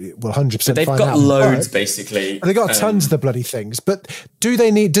get it. We'll 100% but they've find got out. loads, basically. They've got tons of the bloody things. But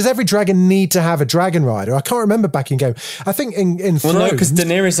does every dragon need to have a dragon rider? I can't remember back in game. I think in Thrones... Well, no, because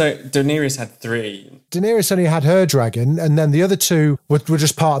Daenerys had 3. Daenerys only had her dragon, and then the other 2 were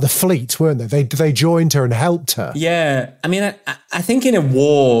just part of the fleet, weren't they? They joined her and helped her. Yeah. I mean, I think in a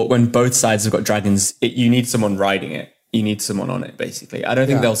war, when both sides have got dragons, you need someone riding it. You need someone on it, basically. I don't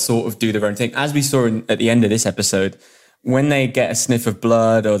think they'll sort of do their own thing. As we saw at the end of this episode, when they get a sniff of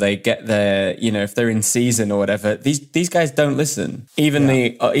blood or they get their, if they're in season or whatever, these guys don't listen. Even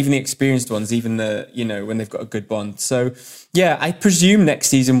the experienced ones, even when they've got a good bond. So, yeah, I presume next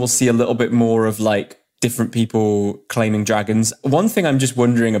season we'll see a little bit more of different people claiming dragons. One thing I'm just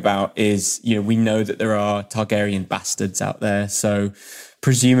wondering about is, we know that there are Targaryen bastards out there. So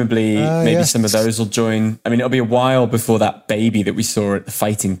presumably maybe some of those will join. I mean, it'll be a while before that baby that we saw at the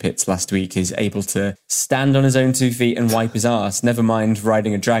fighting pits last week is able to stand on his own 2 feet and wipe his ass, never mind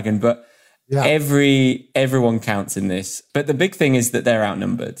riding a dragon. But everyone counts in this. But the big thing is that they're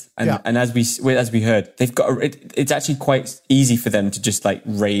outnumbered. And as we heard, they've got, it's actually quite easy for them to just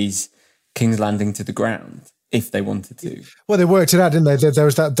raise King's Landing to the ground if they wanted to. Well, they worked it out, didn't they? There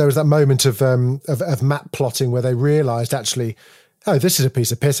was that moment of map plotting where they realised actually, oh, this is a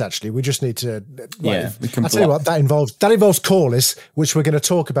piece of piss. Actually, we just need to. We can. I'll tell you what that involves. That involves Corlys, which we're going to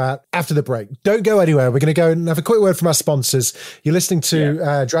talk about after the break. Don't go anywhere. We're going to go and have a quick word from our sponsors. You're listening to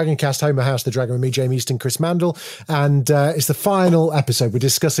Dragoncast, Homer House, the Dragon with me, Jamie Easton, Chris Mandel, and it's the final episode. We're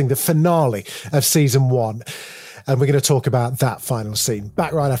discussing the finale of season 1. And we're going to talk about that final scene.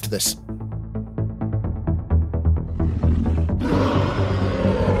 Back right after this.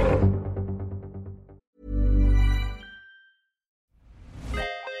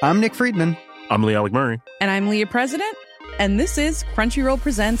 I'm Nick Friedman. I'm Lee Alec Murray. And I'm Leah President. And this is Crunchyroll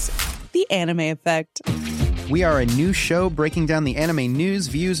Presents The Anime Effect. We are a new show breaking down the anime news,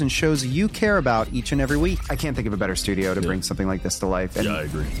 views, and shows you care about each and every week. I can't think of a better studio to bring something like this to life. And I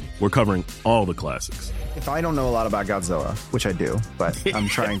agree. We're covering all the classics. If I don't know a lot about Godzilla, which I do, but I'm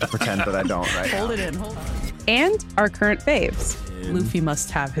trying to pretend that I don't right Hold now. it in. Hold on. and our current faves. Luffy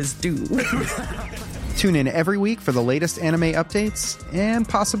must have his due. Tune in every week for the latest anime updates and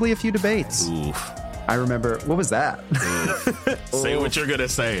possibly a few debates. Oof. I remember, what was that? Say what you're going to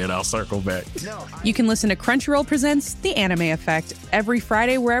say and I'll circle back. You can listen to Crunchyroll Presents The Anime Effect every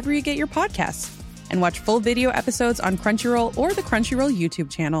Friday wherever you get your podcasts, and watch full video episodes on Crunchyroll or the Crunchyroll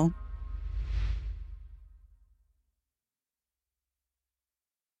YouTube channel.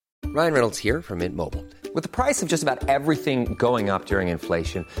 Ryan Reynolds here from Mint Mobile. With the price of just about everything going up during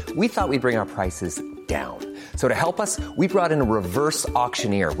inflation, we thought we'd bring our prices down. So to help us, we brought in a reverse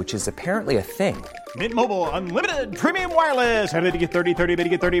auctioneer, which is apparently a thing. Mint Mobile Unlimited Premium Wireless. How to get 30, 30, bit to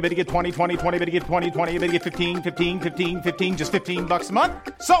get 30, bit to get 20, 20, 20, bit to get 20, 20, bit to get 15, 15, 15, 15, just $15 a month?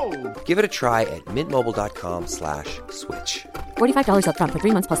 Sold! Give it a try at mintmobile.com/switch. $45 up front for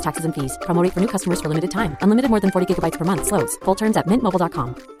 3 months plus taxes and fees. Promo rate for new customers for limited time. Unlimited more than 40 gigabytes per month. Slows full terms at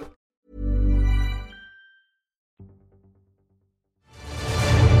mintmobile.com.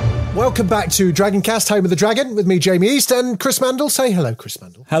 Welcome back to Dragoncast, Home of the Dragon, with me, Jamie East, and Chris Mandel. Say hello, Chris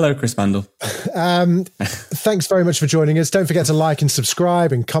Mandel. Hello, Chris Mandel. Thanks very much for joining us. Don't forget to like and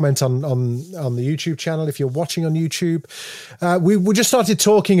subscribe and comment on the YouTube channel if you're watching on YouTube. We just started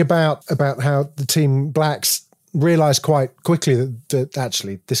talking about how the Team Blacks realised quite quickly that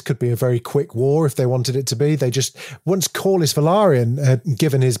actually this could be a very quick war if they wanted it to be. They just, once Corlys Velaryon had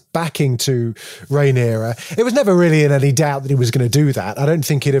given his backing to Rhaenyra, it was never really in any doubt that he was going to do that. I don't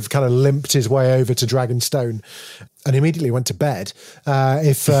think he'd have kind of limped his way over to Dragonstone and immediately went to bed.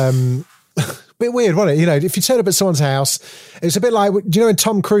 Bit weird, wasn't it? You know, if you turn up at someone's house, it's a bit like, do you know when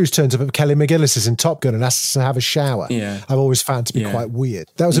Tom Cruise turns up at Kelly McGillis's in Top Gun and asks to have a shower? Yeah. I've always found to be quite weird.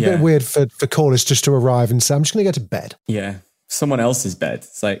 That was a bit weird for Corlys just to arrive and say, I'm just going to go to bed. Yeah. Someone else's bed.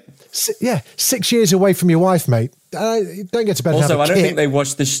 It's like... 6 years away from your wife, mate. Don't get to bed and have a I don't kid. think they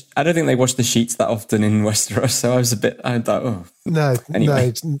watch the sheets that often in Westeros, so I thought, oh. No.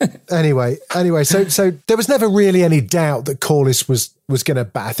 Anyway, so there was never really any doubt that Corlys was going to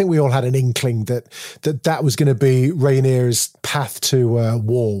bat. I think we all had an inkling that was going to be Rhaenyra's path to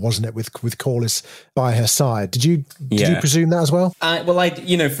war, wasn't it? With Corlys by her side. Did you presume that as well? For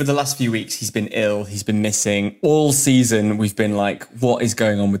the last few weeks, he's been ill. He's been missing all season. We've been like, what is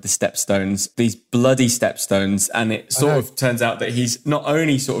going on with the Stepstones? These bloody Stepstones. And it sort of turns out that he's not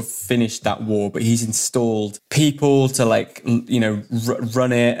only sort of finished that war, but he's installed people to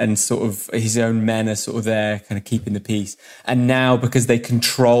run it, and sort of his own men are sort of there kind of keeping the peace. And now, because they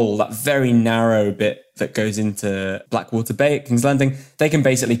control that very narrow bit that goes into Blackwater Bay at King's Landing, they can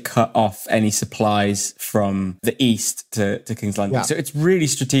basically cut off any supplies from the east to King's Landing. Yeah. So it's really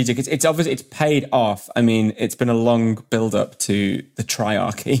strategic. It's obviously, it's paid off. I mean, it's been a long build up to the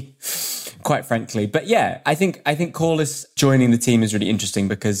Triarchy, quite frankly. But yeah, I think Corlys joining the team is really interesting,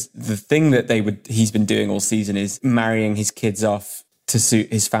 because the thing that he's been doing all season is marrying his kids off to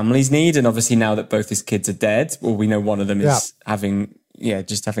suit his family's need. And obviously now that both his kids are dead, well, we know one of them is having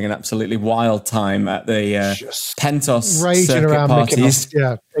an absolutely wild time at the Pentos raging circuit around parties.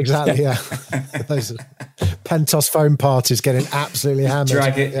 Yeah, exactly. Yeah, those Pentos phone parties getting absolutely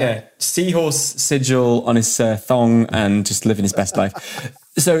hammered. Seahorse sigil on his thong and just living his best life.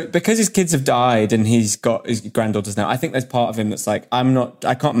 So because his kids have died and he's got his granddaughters now, I think there's part of him that's like,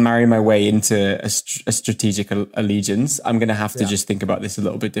 I can't marry my way into a strategic allegiance. I'm going to have to just think about this a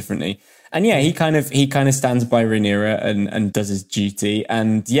little bit differently. And yeah, he kind of stands by Rhaenyra and does his duty.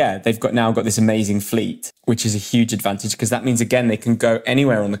 And yeah, they've now got this amazing fleet, which is a huge advantage, because that means, again, they can go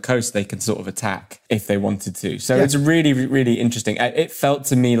anywhere on the coast. They can sort of attack if they wanted to. So it's really, really interesting. It felt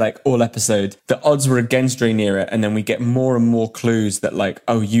to me like all episode, the odds were against Rhaenyra, and then we get more and more clues that like,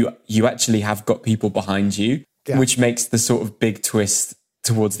 oh, you actually have got people behind you, which makes the sort of big twist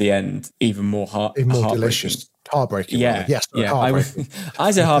towards the end even more delicious. Heartbreaking. Yeah. Yes. Yeah.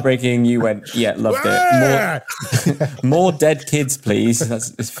 I said heartbreaking. You went, loved it. More dead kids, please. That's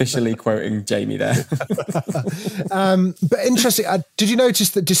officially quoting Jamie there. But interesting. Did you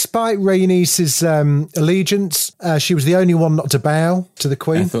notice that despite Rhaenys's allegiance, she was the only one not to bow to the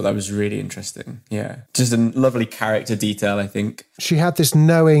Queen? I thought that was really interesting. Yeah. Just a lovely character detail, I think. She had this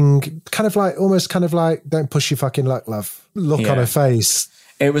knowing, almost kind of like, don't push your fucking luck, love, look on her face.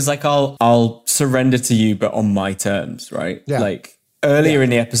 It was like, I'll surrender to you, but on my terms, right? Yeah. Like earlier in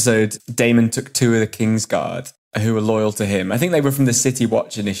the episode, Daemon took 2 of the Kingsguard who were loyal to him. I think they were from the City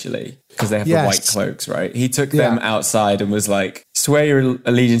Watch initially, because they have the white cloaks, right? He took them outside and was like, swear your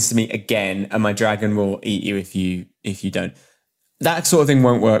allegiance to me again, and my dragon will eat you if you don't. That sort of thing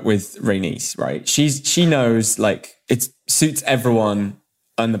won't work with Rhaenys, right? She knows like it suits everyone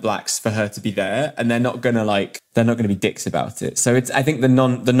and the blacks for her to be there, and they're not gonna be dicks about it. So I think the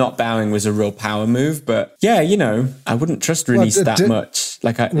not bowing was a real power move. But yeah, I wouldn't trust Rhaenys that much.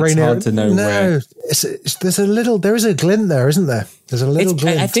 Like it's hard to know where. There is a glint there, isn't there? There's a little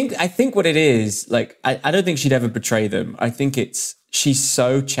glint. I think what it is, like, I don't think she'd ever betray them. I think she's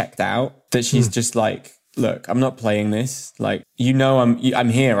so checked out that she's just like, look, I'm not playing this. Like, I'm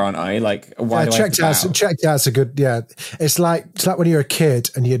here, aren't I? Like, why do I have to bow? Checked out's a good, yeah. It's like when you're a kid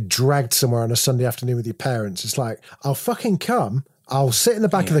and you're dragged somewhere on a Sunday afternoon with your parents. It's like, I'll fucking come. I'll sit in the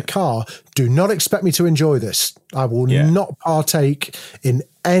back of the car. Do not expect me to enjoy this. I will not partake in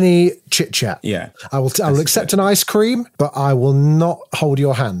any chit chat. Yeah, I will accept an ice cream, but I will not hold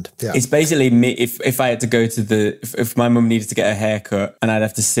your hand. Yeah. It's basically me. If I had to go to if my mum needed to get a haircut and I'd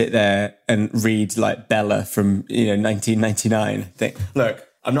have to sit there and read like Bella from 1999. Think, look,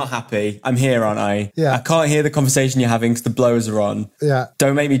 I'm not happy. I'm here, aren't I? Yeah. I can't hear the conversation you're having because the blowers are on. Yeah.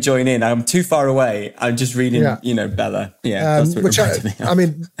 Don't make me join in. I'm too far away. I'm just reading, Bella. Yeah. That's what reminded me of. I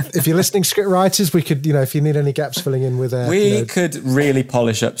mean, if you're listening, script writers, we could, if you need any gaps filling in with... we could really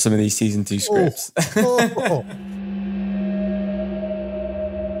polish up some of these season 2 scripts.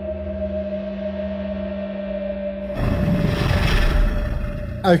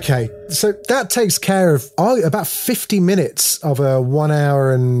 Okay, so that takes care of about 50 minutes of a 1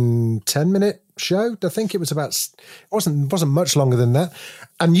 hour and 10 minute show. I think it was it wasn't much longer than that.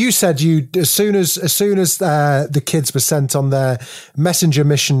 And you said as soon as the kids were sent on their messenger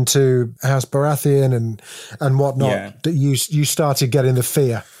mission to House Baratheon and whatnot, that you started getting the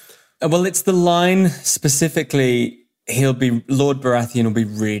fear. Well, it's the line specifically. Lord Baratheon will be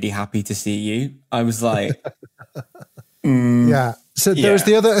really happy to see you. I was like, yeah. So there was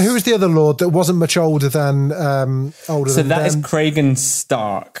who was the other lord that wasn't much older than So that is Cragen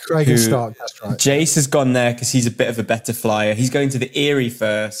Stark. Cragen Stark, that's right. Jace has gone there because he's a bit of a better flyer. He's going to the Eyrie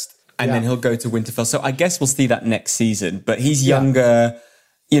first, and then he'll go to Winterfell. So I guess we'll see that next season. But he's younger.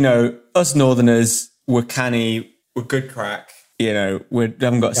 Us Northerners, we're canny, we're good crack. We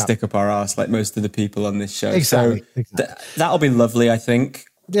haven't got to stick up our ass like most of the people on this show. Exactly. So that'll be lovely, I think.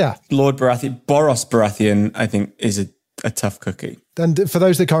 Yeah. Lord Baratheon, Boros Baratheon, I think, is a tough cookie. And for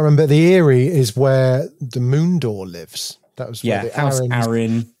those that can't remember, the Eyrie is where the Moondor lives. That was where the House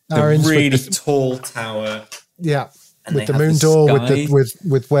Arryn, the really tall tower. Yeah, with the Moondor,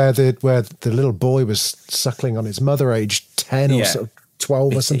 with where the little boy was suckling on his mother, aged 10 or so,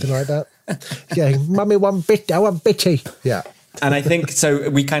 12 or something like that. Yeah, mummy, one bitty. Yeah. And I think so.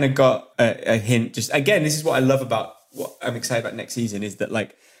 We kind of got a hint. Just again, this is what I love about what I'm excited about next season is that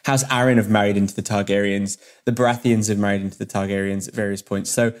like House Arryn have married into the Targaryens, the Baratheons have married into the Targaryens at various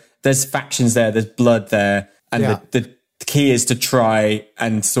points. So there's factions there, there's blood there, and the key is to try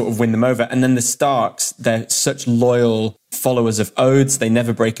and sort of win them over. And then the Starks, they're such loyal followers of oaths; they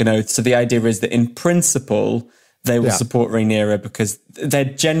never break an oath. So the idea is that in principle, they will support Rhaenyra because they're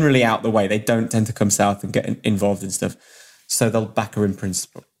generally out the way. They don't tend to come south and get involved in stuff. So they'll back her in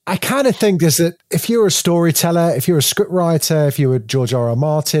principle. I kind of think is that if you're a storyteller, if you're a scriptwriter, if you were George R.R.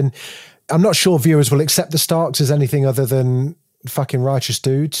 Martin, I'm not sure viewers will accept the Starks as anything other than fucking righteous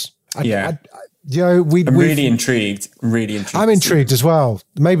dudes. I'm really intrigued. I'm intrigued as well.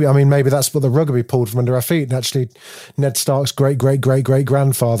 Maybe that's what the rug will be pulled from under our feet. And actually, Ned Stark's great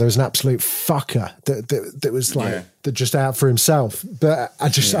grandfather is an absolute fucker that was like that just out for himself. But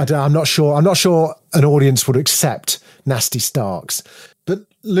I'm not sure. I'm not sure an audience would accept nasty Starks. But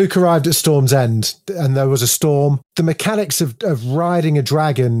Luke arrived at Storm's End and there was a storm. The mechanics of riding a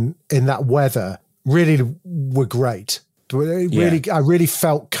dragon in that weather really were great. I really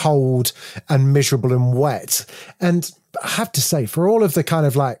felt cold and miserable and wet. And I have to say, for all of the kind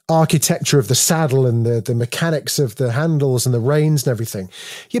of like architecture of the saddle and the mechanics of the handles and the reins and everything,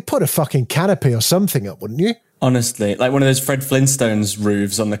 you'd put a fucking canopy or something up, wouldn't you? Honestly, like one of those Fred Flintstone's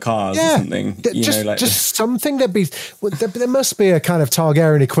roofs on the cars or something. Just something there must be a kind of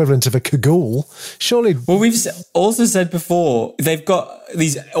Targaryen equivalent of a cagoule. Surely. Well, we've also said before, they've got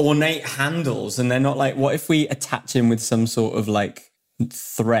these ornate handles and they're not like, what if we attach him with some sort of like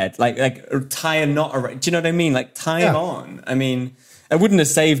thread, like tie a knot around, do you know what I mean? Like tie him on. I mean, it wouldn't have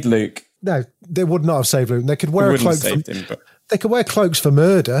saved Luke. No, they would not have saved Luke. They could wear a cloak. They could wear cloaks for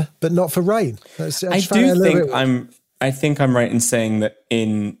murder, but not for rain. I think I'm right in saying that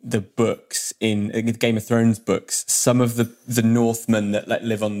in the books, in Game of Thrones books, some of the Northmen that like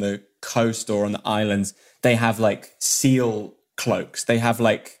live on the coast or on the islands, they have like seal cloaks. They have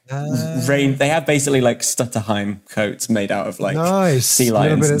like rain. They have basically like Stutterheim coats made out of like sea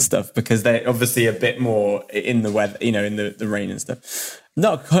lions and stuff, because they're obviously a bit more in the weather, you know, in the rain and stuff.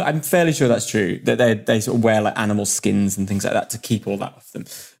 No, I'm fairly sure that's true, that they sort of wear like animal skins and things like that to keep all that off them.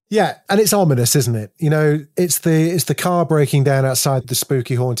 Yeah, and it's ominous, isn't it? You know, it's the car breaking down outside the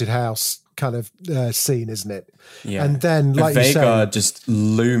spooky haunted house kind of scene, isn't it? Yeah, and then like Vhagar you say, just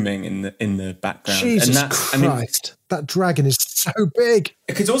looming in the background. Jesus and Christ, that dragon is so big.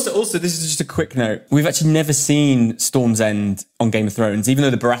 Because also, this is just a quick note. We've actually never seen Storm's End on Game of Thrones, even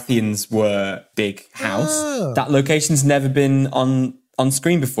though the Baratheons were big house. That location's never been on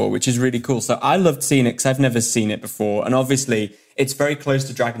screen before, which is really cool. So I loved seeing it because I've never seen it before, and obviously it's very close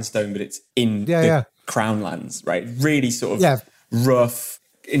to Dragonstone, but it's in the Crown Lands, right? Really sort of rough,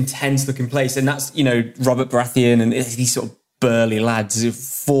 intense looking place. And that's, you know, Robert Baratheon and these sort of burly lads who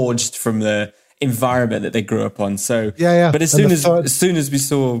forged from the environment that they grew up on. So but as soon as we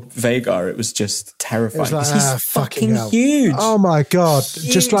saw Vhagar, it was just terrifying. It was like, he's fucking hell. huge. Oh my God.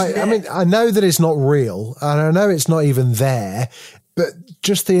 Huge, just like, I mean, I know that it's not real and I know it's not even there, but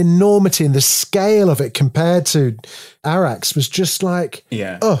just the enormity and the scale of it compared to Arrax was just like,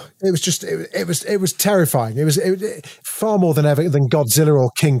 it was terrifying. It was far more than Godzilla or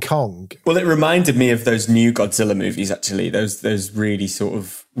King Kong. Well, it reminded me of those new Godzilla movies, actually, those really sort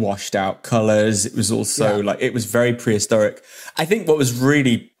of washed out colors. It was also like, it was very prehistoric. I think what was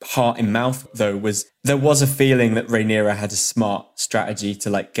really heart in mouth though was there was a feeling that Rhaenyra had a smart strategy to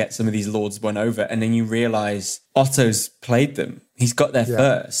like get some of these lords won over, and then you realize Otto's played them. He's got there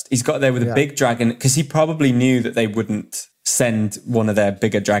first. He's got there with a big dragon because he probably knew that they wouldn't send one of their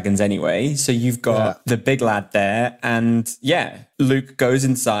bigger dragons anyway. So you've got the big lad there, and Luke goes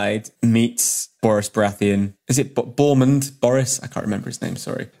inside, meets Boris Baratheon. Is it Bormund? Boris? I can't remember his name,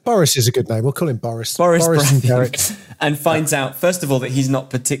 sorry. Boris is a good name. We'll call him Boris. Boris Baratheon. And finds out, first of all, that he's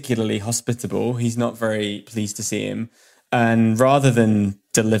not particularly hospitable. He's not very pleased to see him. And rather than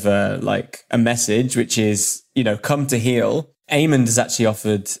deliver like a message, which is, you know, come to heel, Aemond has actually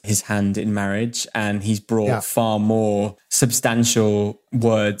offered his hand in marriage, and he's brought far more substantial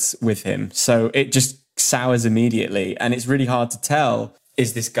words with him. So it just sours immediately, and it's really hard to tell,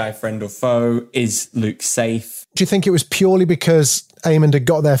 is this guy friend or foe? Is Luke safe? Do you think it was purely because Aemond had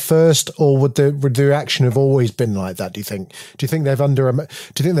got there first, or would the reaction have always been like that? Do you think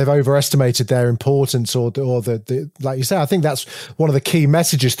they've overestimated their importance, or the like you say? I think that's one of the key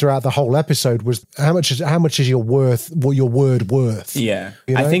messages throughout the whole episode was how much is your word worth? Yeah,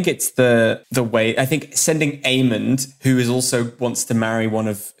 you know? I think it's the way. I think sending Aemond, who is also wants to marry one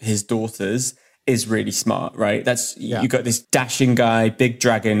of his daughters, is really smart, right? That's you got this dashing guy, big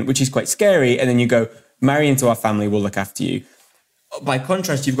dragon, which is quite scary, and then you go, marry into our family, we'll look after you. By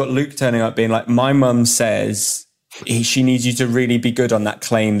contrast, you've got Luke turning up being like, my mum says she needs you to really be good on that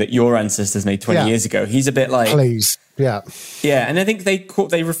claim that your ancestors made 20 years ago. He's a bit like, please. Yeah. And I think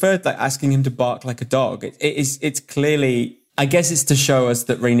they referred like asking him to bark like a dog. It's clearly, I guess it's to show us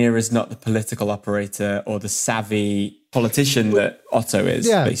that Rhaenyra is not the political operator or the savvy politician that Otto is,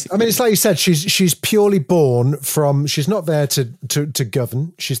 basically. I mean, it's like you said, she's purely born from, she's not there to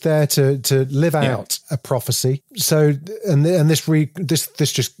govern. She's there to live out a prophecy. So, and this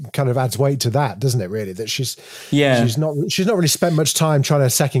just kind of adds weight to that, doesn't it, really? That she's not really spent much time trying to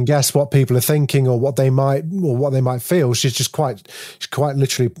second guess what people are thinking or what they might feel. She's just quite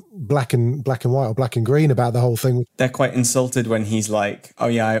literally black and white or black and green about the whole thing. They're quite insulted when he's like, oh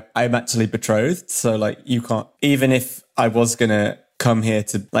yeah, I'm actually betrothed. So like, you can't, even if I was going to come here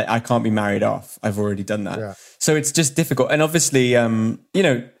to, like, I can't be married off. I've already done that. Yeah. So it's just difficult. And obviously,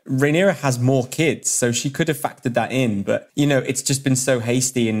 Rhaenyra has more kids, so she could have factored that in. But, it's just been so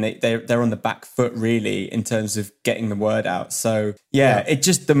hasty, and they're on the back foot, really, in terms of getting the word out. So, it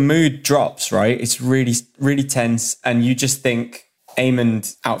just, the mood drops, right? It's really, really tense. And you just think,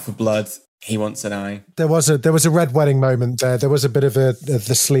 Aemond out for blood. He wants an eye. There was a red wedding moment there. There was a bit of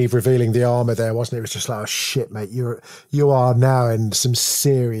the sleeve revealing the armor there, wasn't it? It was just like, oh shit, mate, you are now in some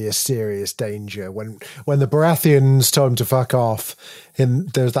serious danger. When the Baratheons told him to fuck off, and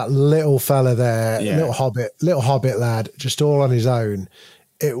there's that little fella there, little hobbit lad, just all on his own.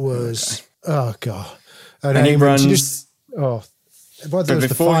 It was oh god, and he runs. Well,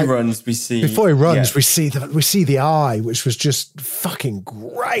 before he runs, we see the eye, which was just fucking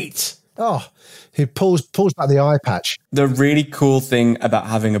great. Oh, he pulls back the eye patch. The really cool thing about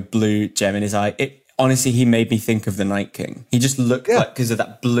having a blue gem in his eye, honestly, he made me think of the Night King. He just looked like, because of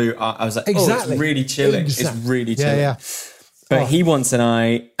that blue eye, I was like, it's really chilling. Exactly. It's really chilling. Yeah. But he wants an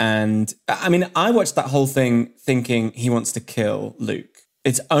eye, and I mean, I watched that whole thing thinking he wants to kill Luke.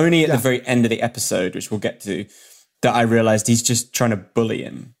 It's only at the very end of the episode, which we'll get to, that I realized he's just trying to bully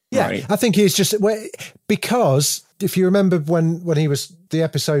him. Yeah, right? I think he's just because if you remember when he was the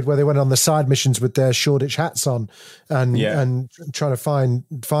episode where they went on the side missions with their Shoreditch hats on and trying to find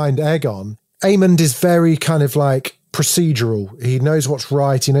Aegon, Aemond is very kind of like procedural. He knows what's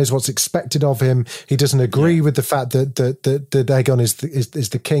right. He knows what's expected of him. He doesn't agree with the fact that Aegon is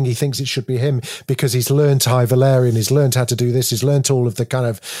the king. He thinks it should be him because he's learned High Valyrian. He's learned how to do this. He's learned all of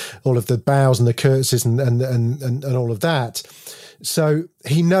the bows and the curtsies and all of that. So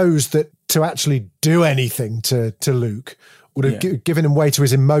he knows that to actually do anything to Luke would have given him way to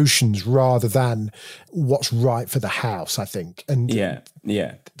his emotions rather than what's right for the house, I think. And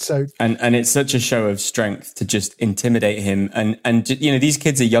so and it's such a show of strength to just intimidate him. And you know, these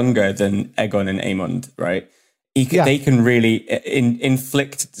kids are younger than Aegon and Aemond, right? They can really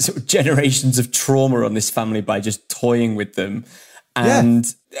inflict sort of generations of trauma on this family by just toying with them. And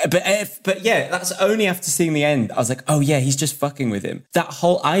but that's only after seeing the end. I was like, oh yeah, he's just fucking with him.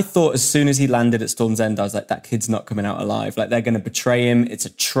 I thought as soon as he landed at Storm's End, I was like, that kid's not coming out alive. Like, they're going to betray him. It's a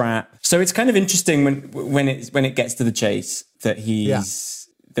trap. So it's kind of interesting when it gets to the chase that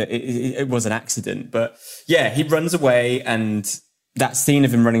it was an accident. But yeah, he runs away, and that scene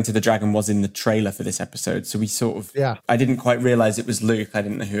of him running to the dragon was in the trailer for this episode. So we sort of, I didn't quite realize it was Luke. I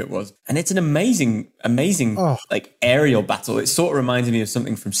didn't know who it was. And it's an amazing like aerial battle. It sort of reminded me of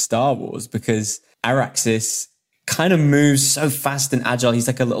something from Star Wars because Araxis kind of moves so fast and agile. He's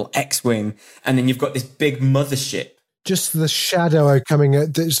like a little X-Wing. And then you've got this big mothership. Just the shadow coming.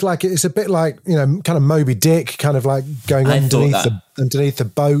 It's a bit like, you know, kind of Moby Dick, kind of like going underneath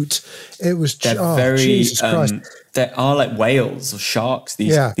the boat. It was Jesus Christ. There are like whales or sharks,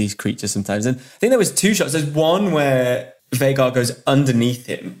 these creatures sometimes. And I think there was two shots. There's one where Vhagar goes underneath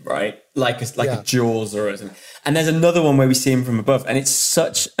him, right? Like a Jaws or something. And there's another one where we see him from above. And it's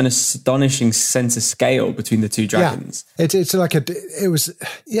such an astonishing sense of scale between the two dragons. Yeah. It's like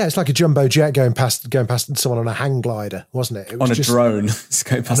a jumbo jet going past someone on a hang glider, wasn't it? It was on a drone. It's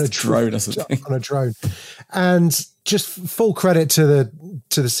going past a drone or something. On a drone. And just full credit to the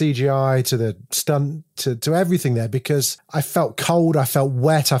CGI, to the stunt, to everything there, because I felt cold, I felt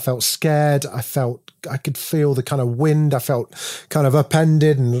wet, I felt scared, I could feel the kind of wind, I felt kind of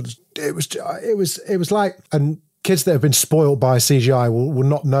upended, and it was like, and kids that have been spoiled by CGI will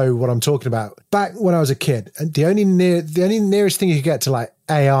not know what I'm talking about. Back when I was a kid, and the only nearest thing you could get to like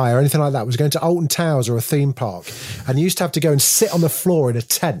AI or anything like that was going to Alton Towers or a theme park, and you used to have to go and sit on the floor in a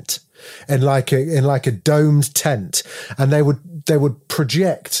tent. In like a domed tent, and they would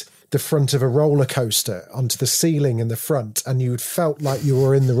project the front of a roller coaster onto the ceiling in the front, and you felt like you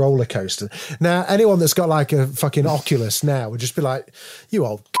were in the roller coaster. Now, anyone that's got like a fucking Oculus now would just be like, "You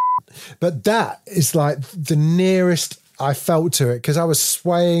old," but that is like the nearest I felt to it, because I was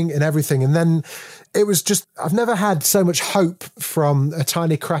swaying and everything, and then. It was just, I've never had so much hope from a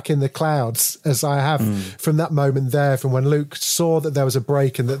tiny crack in the clouds as I have from that moment there, from when Luke saw that there was a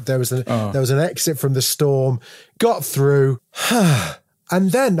break and that there was an exit from the storm, got through,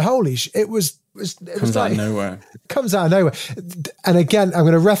 and then, it was comes out of nowhere. Comes out of nowhere. And again, I'm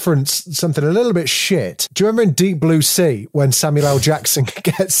going to reference something a little bit shit. Do you remember in Deep Blue Sea when Samuel L. Jackson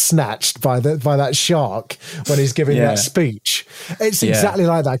gets snatched by that shark when he's giving that speech? It's exactly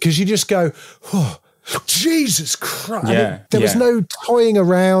like that, because you just go, oh, Jesus Christ. There was no toying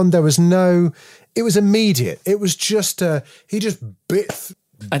around. It was immediate. It was just, he just bit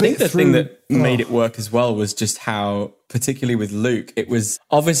I think the thing that made it work as well was just how, particularly with Luke, it was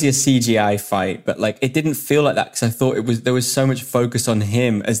obviously a CGI fight, but like it didn't feel like that, because I thought there was so much focus on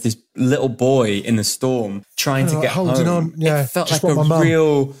him as this little boy in the storm trying to get holding home. On. Yeah, it felt like a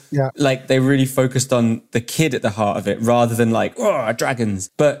real, like they really focused on the kid at the heart of it rather than like, oh, dragons.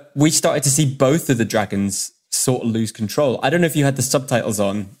 But we started to see both of the dragons sort of lose control. I don't know if you had the subtitles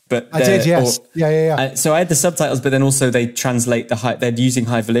on, but I did, yes. Yeah. So I had the subtitles, but then also they translate they're using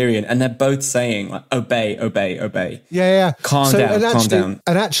High Valyrian, and they're both saying like, obey, obey, obey. Yeah. Calm down.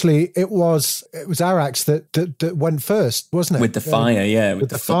 And actually, it was Arax that went first, wasn't it? With the fire, with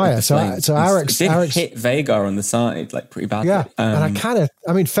the fire. So Arax hit Vhagar on the side like pretty badly. Yeah,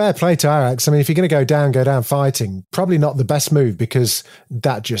 and fair play to Arax. I mean, if you're going to go down fighting, probably not the best move, because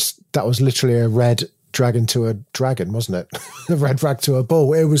that was literally a red dragon to a dragon, wasn't it? A red drag to a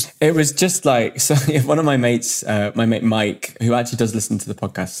bull. It was just like, so one of my mates, my mate Mike, who actually does listen to the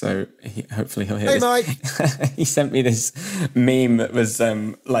podcast, so hopefully he'll hear this. Hey Mike! He sent me this meme that was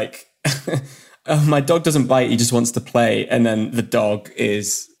like, oh, my dog doesn't bite, he just wants to play, and then the dog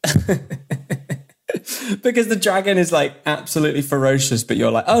is... Because the dragon is like absolutely ferocious, but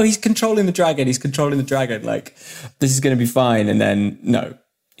you're like, oh, he's controlling the dragon, like this is going to be fine, and then no.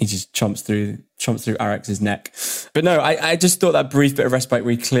 he just chomps through Arrax's neck. But no, I just thought that brief bit of respite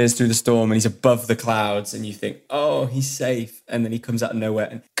where he clears through the storm and he's above the clouds and you think, oh, he's safe. And then he comes out of nowhere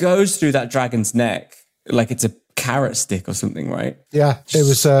and goes through that dragon's neck like it's a carrot stick or something, right? Yeah, it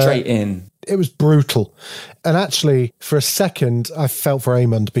was straight in. It was brutal. And actually, for a second, I felt for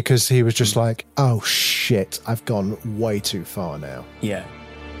Aemond because he was just like, oh shit, I've gone way too far now. Yeah.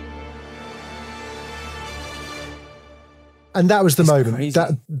 And that was the moment. Crazy.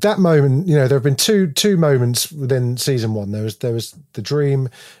 That moment, there have been two moments within season one. There was the dream,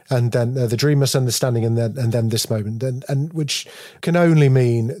 and then the dream misunderstanding, and then this moment, and which can only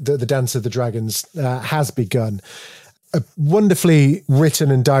mean that the Dance of the Dragons has begun. A wonderfully written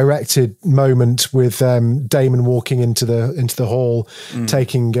and directed moment with Daemon walking into the hall,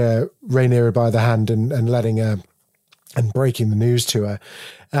 taking Rhaenyra by the hand and letting her and breaking the news to her.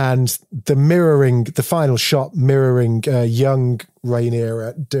 And the final shot mirroring young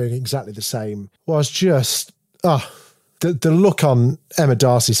Rhaenyra doing exactly the same was just, the look on Emma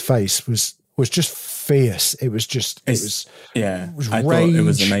Darcy's face was just fierce. It was rage, I thought it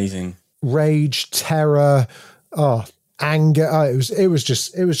was amazing. Rage, terror, anger. It was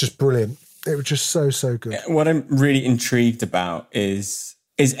just brilliant. It was just so good. What I'm really intrigued about is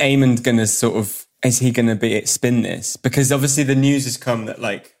Aemond going to is he going to spin this? Because obviously the news has come that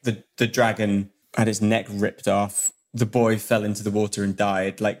like the dragon had its neck ripped off. The boy fell into the water and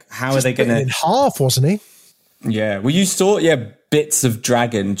died. Like, how are they going to... in half, wasn't he? Yeah. Well, you saw, bits of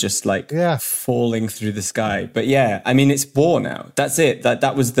dragon just falling through the sky. But yeah, I mean, it's war now. That's it.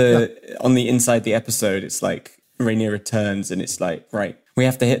 That was on the inside the episode. It's like Rhaenyra turns and it's like, right, we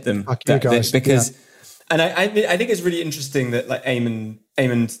have to hit them. And I think it's really interesting that like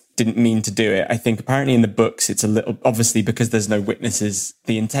Aemond didn't mean to do it. I think apparently in the books it's a little, obviously because there's no witnesses,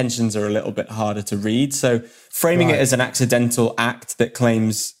 the intentions are a little bit harder to read. So framing it as an accidental act that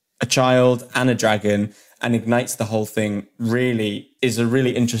claims a child and a dragon and ignites the whole thing really is a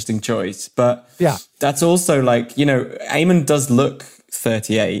really interesting choice. But that's also like, Aemond does look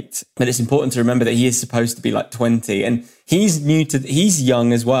 38, but it's important to remember that he is supposed to be like 20 and he's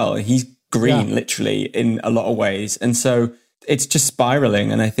young as well. He's green, literally, in a lot of ways. And so it's just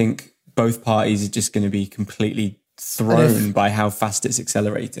spiraling. And I think both parties are just going to be completely thrown by how fast it's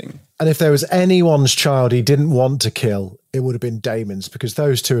accelerating. And if there was anyone's child he didn't want to kill, it would have been Daemon's, because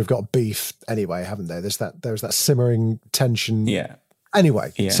those two have got beef anyway, haven't they? There's that simmering tension. Yeah.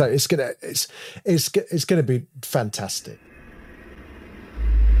 Anyway, so it's gonna be fantastic.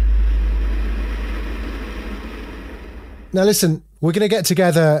 Now listen, we're going to get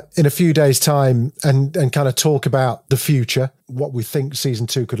together in a few days' time and kind of talk about the future, what we think season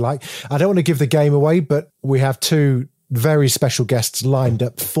 2 could like. I don't want to give the game away, but we have 2 very special guests lined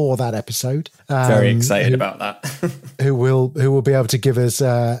up for that episode. Very excited about that. who will be able to give us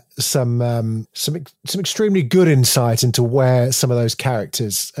some extremely good insight into where some of those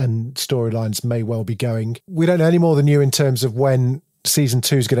characters and storylines may well be going. We don't know any more than you in terms of when season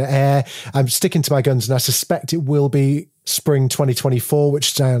 2 is going to air. I'm sticking to my guns and I suspect it will be spring 2024,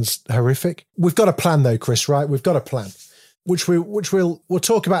 which sounds horrific. We've got a plan though, Chris, right? We've got a plan, which we'll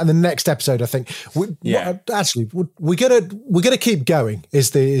talk about in the next episode. I think. Actually, we're gonna keep going.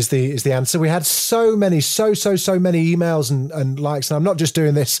 Is the answer? We had so many emails and likes, and I'm not just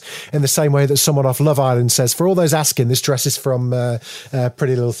doing this in the same way that someone off Love Island says. For all those asking, this dress is from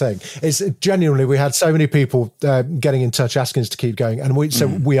Pretty Little Thing. It's genuinely, we had so many people getting in touch asking us to keep going, and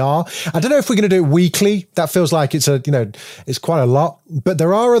we are. I don't know if we're going to do it weekly. That feels like it's quite a lot. But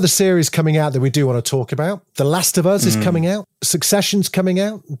there are other series coming out that we do want to talk about. The Last of Us is coming out. Succession's coming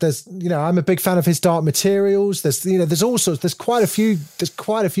out. There's, I'm a big fan of His Dark Materials. There's all sorts. There's quite a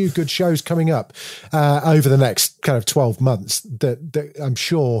few good shows coming up over the next kind of 12 months that I'm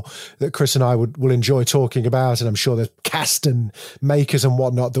sure that Chris and I will enjoy talking about, and I'm sure there's cast and makers and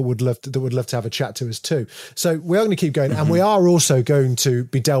whatnot that would love to have a chat to us too. So we are going to keep going, and we are also going to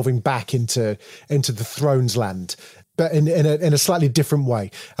be delving back into the Thrones land, but in a slightly different way.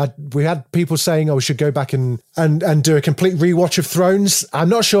 We had people saying, we should go back and do a complete rewatch of Thrones. I'm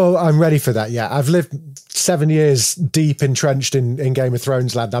not sure I'm ready for that yet. I've lived 7 years deep entrenched in Game of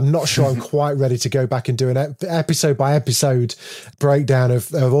Thrones land. I'm not sure I'm quite ready to go back and do an episode by episode breakdown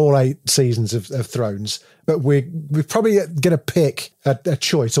of all 8 seasons of Thrones. But we're probably going to pick a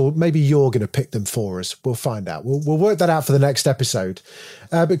choice, or maybe you're going to pick them for us. We'll find out. We'll work that out for the next episode.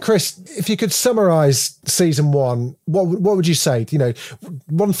 But Chris, if you could summarize season 1, what would you say?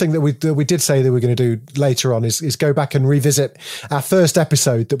 One thing that we did say that we're going to do later on is go back and revisit our first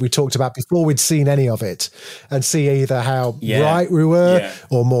episode that we talked about before we'd seen any of it, and see either how right we were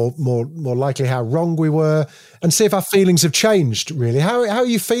or more likely how wrong we were. and see if our feelings have changed, really. How are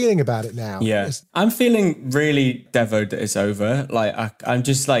you feeling about it now? Yeah. I'm feeling really devoed that it's over. Like, I'm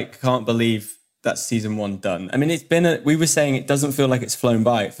just like, can't believe that's season 1 done. I mean, we were saying it doesn't feel like it's flown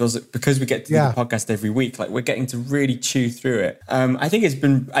by. It feels like, because we get to do the podcast every week, like we're getting to really chew through it. I think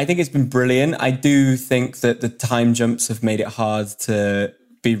it's been brilliant. I do think that the time jumps have made it hard to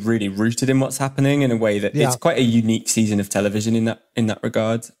be really rooted in what's happening in a way that it's quite a unique season of television in that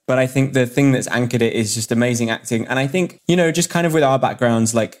regard. But I think the thing that's anchored it is just amazing acting. And I think, just kind of with our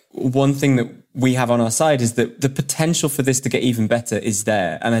backgrounds, like one thing that we have on our side is that the potential for this to get even better is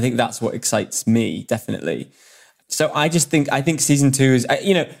there. And I think that's what excites me, definitely. So I think season 2 is,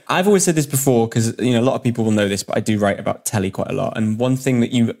 I've always said this before because, a lot of people will know this, but I do write about telly quite a lot. And one thing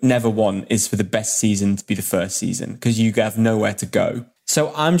that you never want is for the best season to be the first season because you have nowhere to go.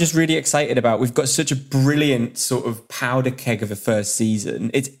 So I'm just really excited we've got such a brilliant sort of powder keg of a first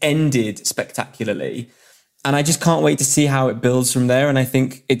season. It's ended spectacularly. And I just can't wait to see how it builds from there. And I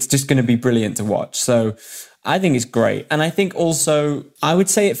think it's just going to be brilliant to watch. So I think it's great. And I think also, I would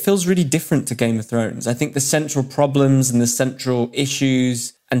say it feels really different to Game of Thrones. I think the central problems and the central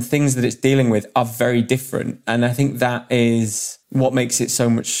issues and things that it's dealing with are very different. And I think that is what makes it so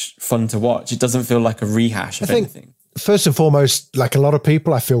much fun to watch. It doesn't feel like a rehash of anything. First and foremost, like a lot of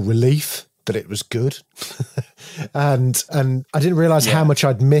people, I feel relief that it was good. and I didn't realize how much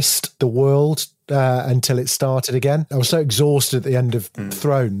I'd missed the world until it started again. I was so exhausted at the end of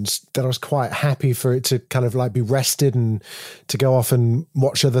Thrones that I was quite happy for it to kind of like be rested and to go off and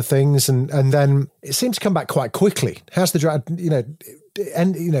watch other things. And then it seemed to come back quite quickly. House of the Dragon,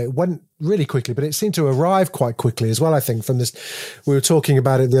 it went really quickly, but it seemed to arrive quite quickly as well. I think from this, we were talking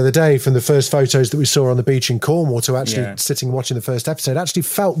about it the other day, from the first photos that we saw on the beach in Cornwall to actually sitting and watching the first episode, actually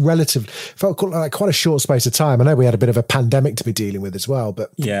felt like quite a short space of time. I know we had a bit of a pandemic to be dealing with as well, but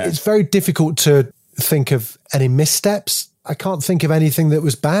it's very difficult to think of any missteps. I can't think of anything that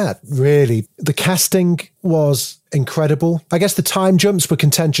was bad, really. The casting was incredible. I guess the time jumps were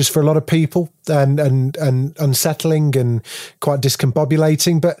contentious for a lot of people and unsettling and quite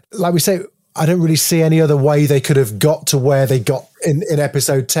discombobulating. But like we say, I don't really see any other way they could have got to where they got in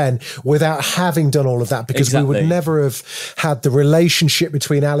episode 10 without having done all of that, because we would never have had the relationship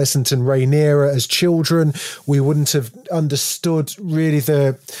between Alicent and Rhaenyra as children. We wouldn't have understood really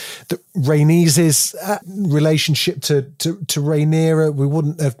the Rhaenys' relationship to Rhaenyra. We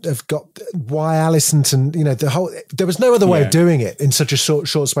wouldn't have got why Alicent and there was no other way of doing it in such a short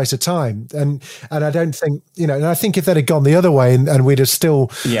space of time. And I don't think and I think if they'd have gone the other way and we'd have still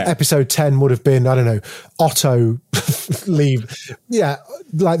episode 10 would have been, I don't know, Otto leave. Yeah,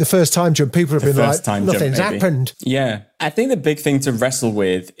 like the first time jump, people have been like, nothing's happened. Yeah. I think the big thing to wrestle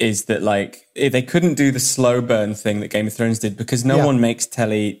with is that, like, they couldn't do the slow burn thing that Game of Thrones did because no one makes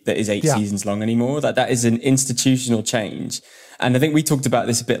telly that is 8 seasons long anymore. That is an institutional change. And I think we talked about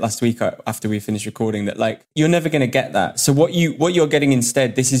this a bit last week after we finished recording, that, like, you're never going to get that. So what you're getting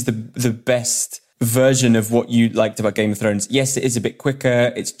instead, this is the best version of what you liked about Game of Thrones. Yes, it is a bit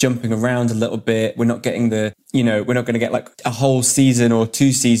quicker. It's jumping around a little bit. We're not getting we're not going to get like a whole season or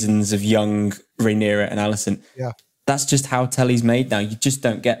 2 seasons of young Rhaenyra and Alicent. Yeah. That's just how telly's made now. You just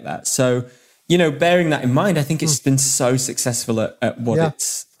don't get that. So, bearing that in mind, I think it's been so successful at what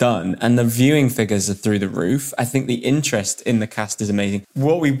it's done. And the viewing figures are through the roof. I think the interest in the cast is amazing.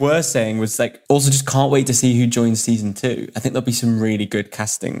 What we were saying was, like, also just can't wait to see who joins season 2. I think there'll be some really good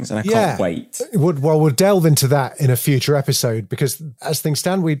castings and I can't wait. We'll delve into that in a future episode, because as things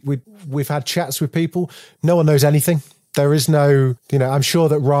stand, we've had chats with people. No one knows anything. There is no, I'm sure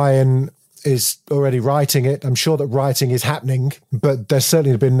that Ryan is already writing it. I'm sure that writing is happening, but there's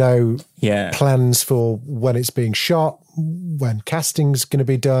certainly been no plans for when it's being shot, when casting's going to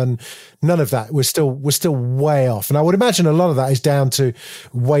be done. None of that. We're still way off. And I would imagine a lot of that is down to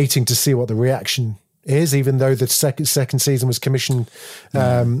waiting to see what the reaction is, even though the second season was commissioned,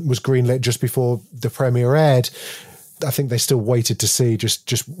 was greenlit just before the premiere aired. I think they still waited to see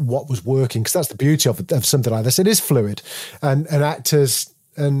just what was working, because that's the beauty of something like this. It is fluid, and actors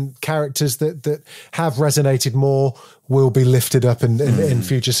and characters that have resonated more will be lifted up in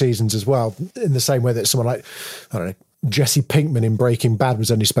future seasons as well, in the same way that someone like, I don't know, Jesse Pinkman in Breaking Bad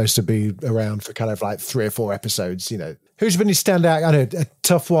was only supposed to be around for kind of like 3 or 4 episodes. Who's been your standout? I know, a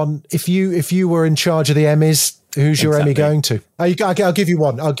tough one. If you were in charge of the Emmys, who's your Emmy going to? I'll give you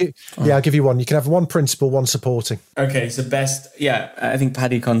one. I'll give you one. You can have one principal, one supporting. Okay, so best, I think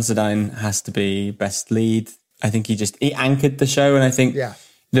Paddy Considine has to be best lead. I think he anchored the show, and I think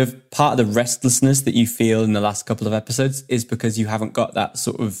the part of the restlessness that you feel in the last couple of episodes is because you haven't got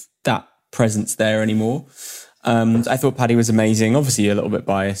that presence there anymore. I thought Paddy was amazing. Obviously a little bit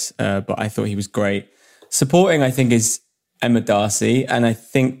biased, but I thought he was great. Supporting, I think, is Emma Darcy. And I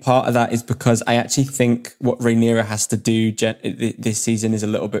think part of that is because I actually think what Rhaenyra has to do this season is a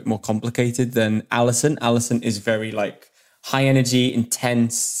little bit more complicated than Alicent. Alicent is very like high energy,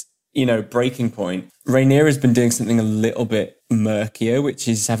 intense, breaking point. Rhaenyra has been doing something a little bit murkier, which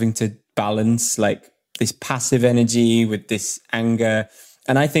is having to balance like this passive energy with this anger.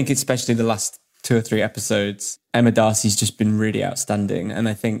 And I think especially the last 2 or 3 episodes, Emma Darcy's just been really outstanding. And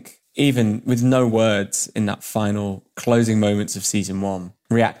I think even with no words in that final closing moments of season 1,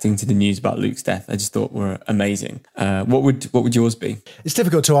 reacting to the news about Luke's death, I just thought were amazing. What would yours be? It's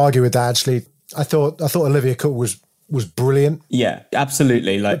difficult to argue with that, actually. I thought Olivia Cooke was brilliant. Yeah,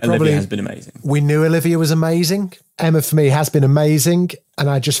 absolutely. Like Olivia has been amazing. We knew Olivia was amazing. Emma for me has been amazing. And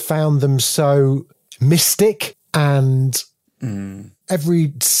I just found them so mystic, and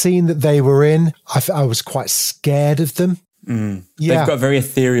every scene that they were in, I was quite scared of them. Yeah. They've got a very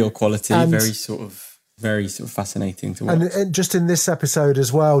ethereal quality, and very sort of fascinating to watch. And just in this episode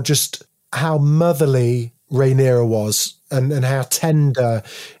as well, just how motherly Rhaenyra was, and how tender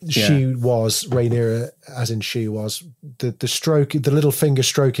she was, Rhaenyra, as in she was. The little finger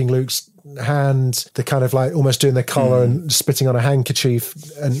stroking Luke's hand, the kind of like almost doing the collar and spitting on a handkerchief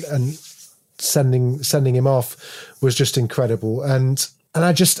and sending him off was just incredible. And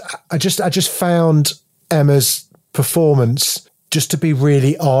I just found Emma's performance just to be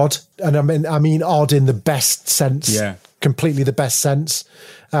really odd, and I mean odd in the best sense, completely the best sense.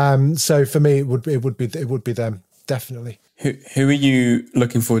 So for me, it would be them, definitely. Who are you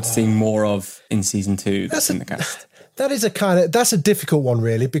looking forward to seeing more of in season 2? That's in the cast. That's a difficult one,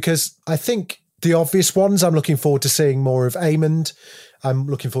 really, because I think the obvious ones, I'm looking forward to seeing more of Aemond. I'm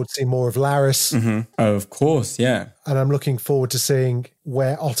looking forward to seeing more of Larys. Mm-hmm. Oh, of course, yeah. And I'm looking forward to seeing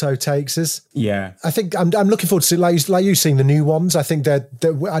where Otto takes us. Yeah. I think I'm looking forward to see, like you seeing the new ones. I think that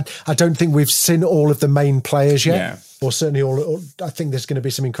I don't think we've seen all of the main players yet. Yeah. Or certainly I think there's going to be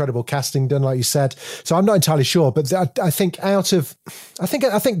some incredible casting done, like you said. So I'm not entirely sure, but I think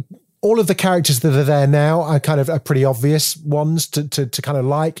all of the characters that are there now are kind of are pretty obvious ones to kind of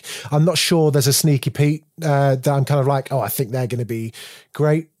like. I'm not sure there's a sneaky Pete that I'm kind of like, I think they're going to be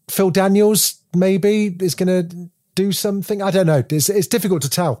great. Phil Daniels maybe is going to do something. I don't know. It's difficult to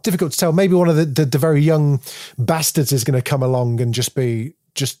tell. Maybe one of the very young bastards is going to come along and just be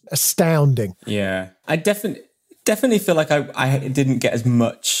astounding. Yeah. I definitely feel like I didn't get as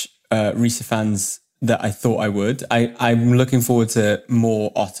much Rhys fans that I thought I would. I'm looking forward to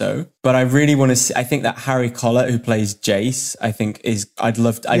more Otto, but I really want to see, I think that Harry Collett, who plays Jace, I think I'd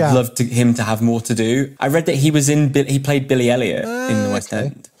love him to have more to do. I read that he played Billy Elliot in the West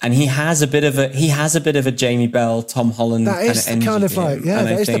End, and he has a bit of a Jamie Bell, Tom Holland kind of energy.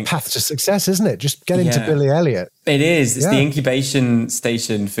 That is the path to success, isn't it? Just get into Billy Elliot. It is. It's the incubation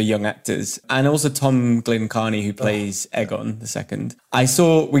station for young actors. And also Tom Glencarney, who plays Aegon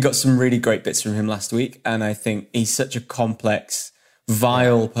II. We got some really great bits from him last week, and I think he's such a complex,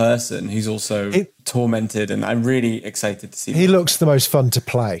 vile person who's also tormented, and I'm really excited to see He looks the most fun to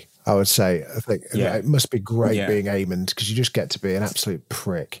play, I would say. I think it must be great being Aemond, because you just get to be an absolute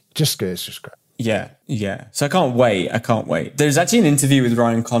prick. It's just great. Yeah. So I can't wait. There's actually an interview with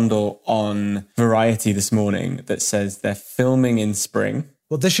Ryan Condal on Variety this morning that says they're filming in spring.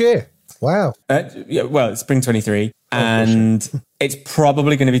 Well, this year? Wow. It's spring 23. And it's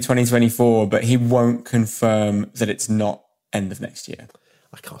probably going to be 2024, but he won't confirm that it's not end of next year.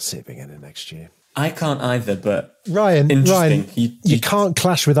 I can't see it being end of next year. I can't either, but Ryan, you can't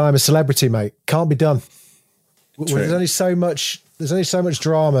clash with I'm a Celebrity, mate. Can't be done. True. There's only so much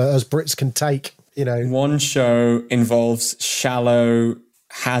drama as Brits can take, One show involves shallow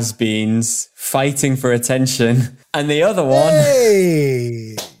has-beens fighting for attention, and the other one...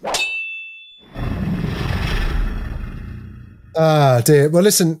 Hey! Ah, dear. Well,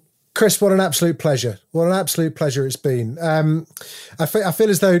 listen, Chris, what an absolute pleasure. What an absolute pleasure it's been. I feel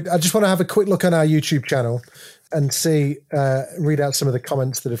as though I just want to have a quick look on our YouTube channel and read out some of the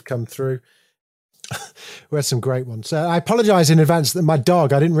comments that have come through. We had some great ones. I apologise in advance that my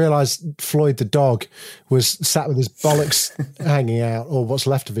dog, I didn't realise Floyd the dog was sat with his bollocks hanging out, or what's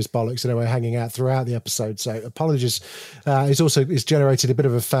left of his bollocks anyway, hanging out throughout the episode. So apologies. He's generated a bit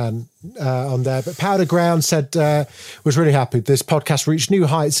of a fan on there. But Powder Ground said, was really happy. This podcast reached new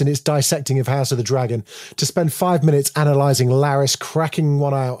heights in its dissecting of House of the Dragon. To spend 5 minutes analysing Larys cracking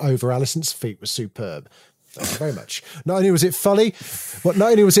one out over Alicent's feet was superb. Thank you very much. Not only was it funny,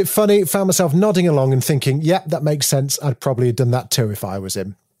 found myself nodding along and thinking, yep, that makes sense. I'd probably have done that too if I was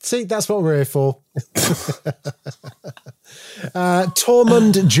him. See, that's what we're here for.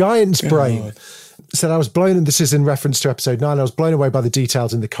 Tormund Giant's Brain. said, I was blown, and this is in reference to episode 9, I was blown away by the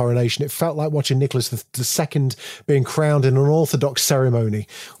details in the coronation. It felt like watching Nicholas II being crowned in an orthodox ceremony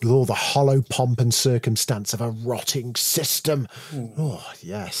with all the hollow pomp and circumstance of a rotting system. Oh,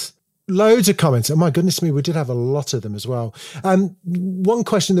 yes. Loads of comments. Oh, my goodness me, we did have a lot of them as well. One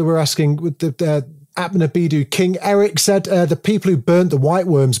question that we're asking with the Apnabidu King Eric said the people who burnt the White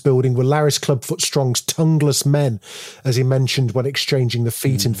Worms building were Laris Clubfoot Strong's tongueless men, as he mentioned when exchanging the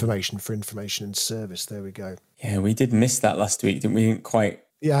feat information for information and service. There we go. Yeah, we did miss that last week, didn't we? Didn't quite.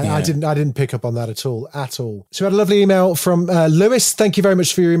 Yeah, I didn't pick up on that at all. So we had a lovely email from Lewis. Thank you very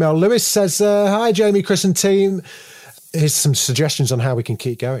much for your email. Lewis says, hi, Jamie, Chris and team. Here's some suggestions on how we can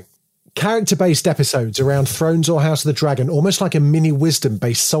keep going. Character-based episodes around Thrones or House of the Dragon, almost like a mini wisdom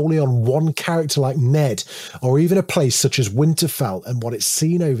based solely on one character like Ned, or even a place such as Winterfell and what it's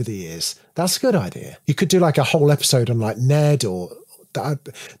seen over the years. That's a good idea. You could do like a whole episode on like Ned or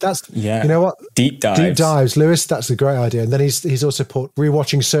that's, you know what? Deep dives, Lewis. That's a great idea. And then he's also put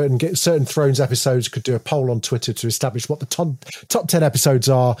rewatching certain Thrones episodes, could do a poll on Twitter to establish what the top 10 episodes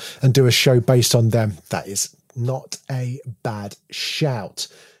are and do a show based on them. That is not a bad shout.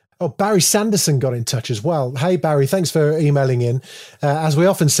 Oh, Barry Sanderson got in touch as well. Hey, Barry, thanks for emailing in. As we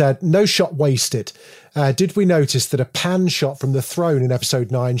often said, no shot wasted. Did we notice that a pan shot from the throne in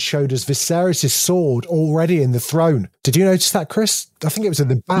episode 9 showed us Viserys' sword already in the throne? Did you notice that, Chris? I think it was in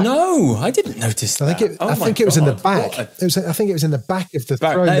the back. No, I didn't notice that. I think it was in the back. I think it was in the back of the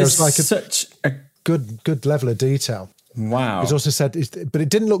throne. That there is was like such a good level of detail. Wow. He's also said, but it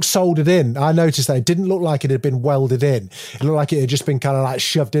didn't look soldered in. I noticed that it didn't look like it had been welded in. It looked like it had just been kind of like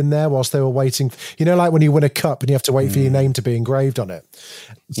shoved in there whilst they were waiting. You know, like when you win a cup and you have to wait for your name to be engraved on it.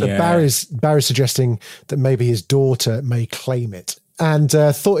 So Barry's suggesting that maybe his daughter may claim it. And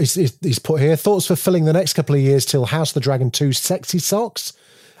he's put here, thoughts for filling the next couple of years till House of the Dragon 2 Sexy Socks?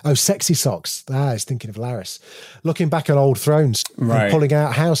 Oh, Sexy Socks. I was thinking of Laris. Looking back on old Thrones and pulling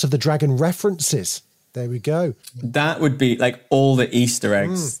out House of the Dragon references. There we go. That would be like all the Easter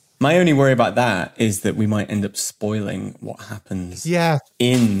eggs. My only worry about that is that we might end up spoiling what happens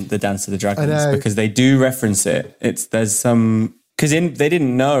in the Dance of the Dragons, because they do reference it. There's some, because they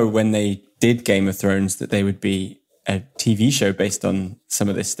didn't know when they did Game of Thrones that they would be a TV show based on some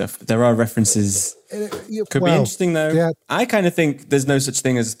of this stuff. There are references. Could be interesting though. Yeah. I kind of think there's no such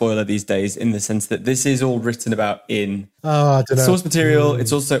thing as a spoiler these days, in the sense that this is all written about in source material.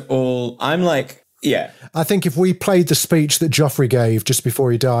 It's also all, I'm like, yeah. I think if we played the speech that Joffrey gave just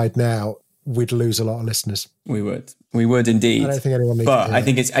before he died now, we'd lose a lot of listeners. We would indeed. I don't think anyone needs to hear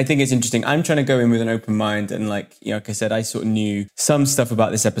I think it's interesting. I'm trying to go in with an open mind, and like I said, I sort of knew some stuff about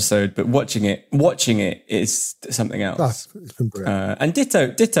this episode, but watching it is something else. It's been brilliant. And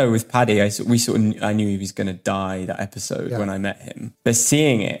ditto with Paddy. I knew he was going to die that episode when I met him. But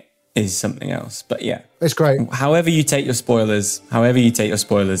seeing it is something else. But yeah, it's great. However you take your spoilers, I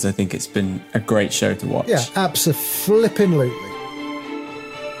think it's been a great show to watch. Yeah, absolutely.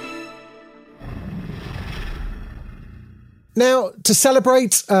 Now, to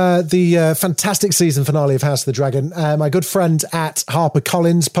celebrate the fantastic season finale of House of the Dragon, my good friend at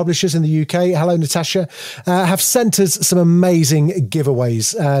HarperCollins Publishers in the UK, hello Natasha, have sent us some amazing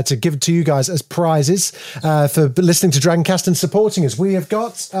giveaways to give to you guys as prizes for listening to Dragoncast and supporting us. We have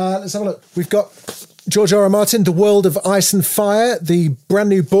got, let's have a look, we've got George R. R. Martin, The World of Ice and Fire, the brand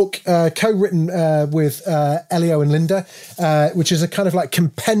new book co-written with Elio and Linda, which is a kind of like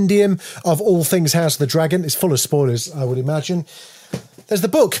compendium of all things House of the Dragon. It's full of spoilers, I would imagine. There's the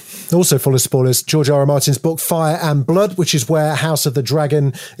book, also full of spoilers, George R. R. Martin's book, Fire and Blood, which is where House of the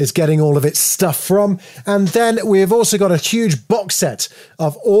Dragon is getting all of its stuff from. And then we have also got a huge box set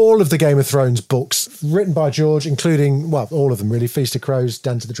of all of the Game of Thrones books written by George, including, well, all of them really, Feast of Crows,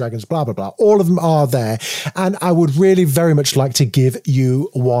 Dance of the Dragons, blah, blah, blah. All of them are there. And I would really very much like to give you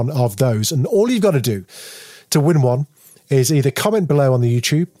one of those. And all you've got to do to win one is either comment below on the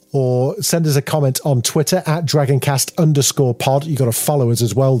YouTube or send us a comment on Twitter at Dragoncast_pod. You've got to follow us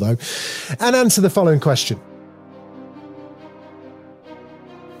as well, though. And answer the following question.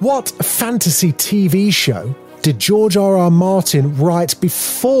 What fantasy TV show did George R. R. Martin write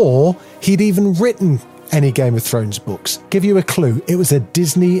before he'd even written any Game of Thrones books? Give you a clue. It was a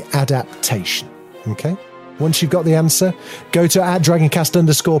Disney adaptation. Okay? Once you've got the answer, go to at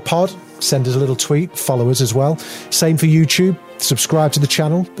Dragoncast_pod. Send us a little tweet, follow us as well. Same for YouTube. Subscribe to the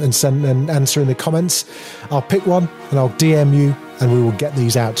channel and send and answer in the comments. I'll pick one and I'll DM you, and we will get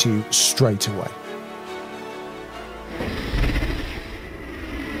these out to you straight away.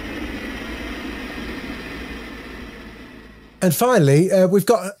 And finally, we've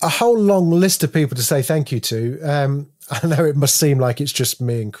got a whole long list of people to say thank you to. I know it must seem like it's just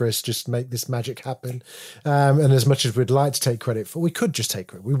me and Chris just make this magic happen. And as much as we'd like to take credit for, we could just take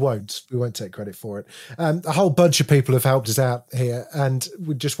credit. We won't take credit for it. A whole bunch of people have helped us out here. And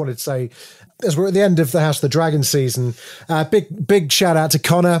we just wanted to say, as we're at the end of the House of the Dragon season, big shout out to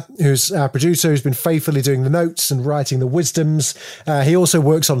Connor, who's our producer, who's been faithfully doing the notes and writing the wisdoms. He also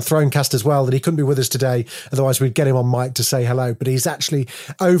works on Thronecast as well, that he couldn't be with us today. Otherwise, we'd get him on mic to say hello. But he's actually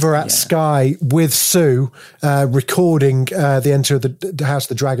over at Sky with Sue, recording the Enter of the House of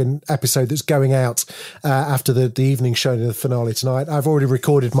the Dragon episode that's going out after the evening show of the finale tonight. I've already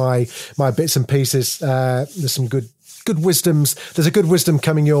recorded my bits and pieces. There's some good wisdoms. There's a good wisdom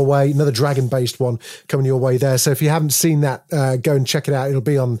coming your way, another dragon-based one coming your way there. So if you haven't seen that, go and check it out. It'll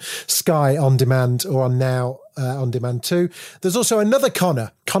be on Sky On Demand or on Now On Demand too. There's also another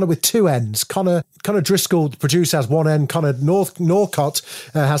Connor with two N's. Connor Driscoll, the producer, has one N. Connor Norcott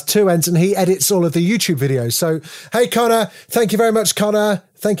has two N's, and he edits all of the YouTube videos. So, hey, Connor, thank you very much, Connor.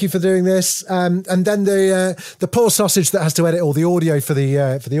 Thank you for doing this. And then the poor sausage that has to edit all the audio for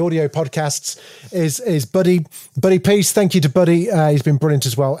the audio podcasts is Buddy Peace. Thank you to Buddy. He's been brilliant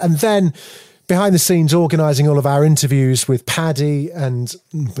as well. And then behind the scenes, organising all of our interviews with Paddy and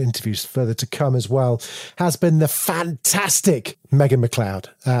interviews further to come as well, has been the fantastic Megan McLeod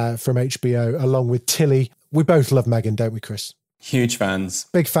from HBO, along with Tilly. We both love Megan, don't we, Chris? Huge fans.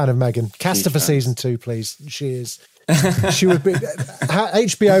 Big fan of Megan. Cast her for season 2, please. She is. She would be.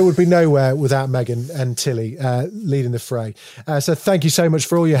 HBO would be nowhere without Megan and Tilly leading the fray. So thank you so much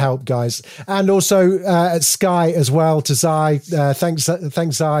for all your help, guys, and also at Sky as well to Zai. Thanks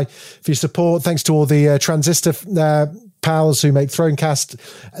Zai for your support. Thanks to all the Transistor pals who make Thronecast.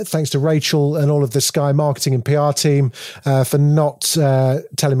 Thanks to Rachel and all of the Sky marketing and PR team for not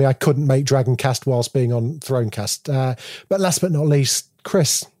telling me I couldn't make Dragoncast whilst being on Thronecast. But last but not least,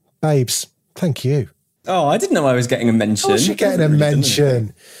 Chris, babes, thank you. Oh, I didn't know I was getting a mention. Of course you're getting a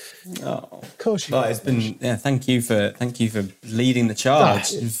mention. Oh, of course you. It's been thank you for leading the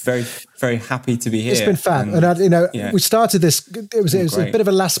charge. Very, very happy to be here. It's been fun, and we started this. It was a bit of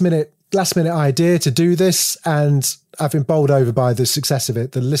a last minute idea to do this, and I've been bowled over by the success of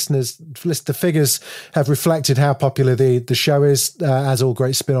it. The figures have reflected how popular the show is, as all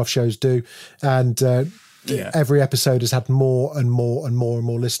great spin-off shows do, and. Every episode has had more and more and more and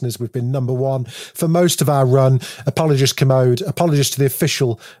more listeners. We've been number one for most of our run. Apologist Commode, apologist to the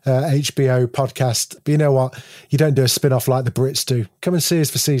official HBO podcast. But you know what? You don't do a spin-off like the Brits do. Come and see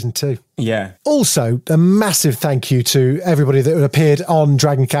us for season 2. Yeah. Also, a massive thank you to everybody that appeared on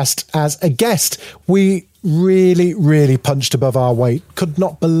Dragoncast as a guest. We really, really punched above our weight. Could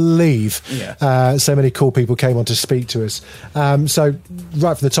not believe so many cool people came on to speak to us. So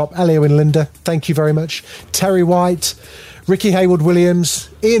right from the top, Elio and Linda, thank you very much. Terry White, Ricky Hayward-Williams,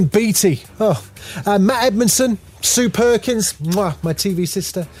 Ian Beattie, Matt Edmondson, Sue Perkins, my TV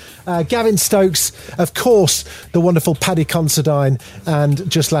sister, Gavin Stokes, of course, the wonderful Paddy Considine, and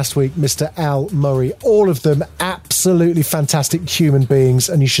just last week, Mr. Al Murray. All of them absolutely fantastic human beings,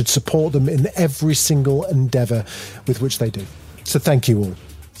 and you should support them in every single endeavour with which they do. So thank you all.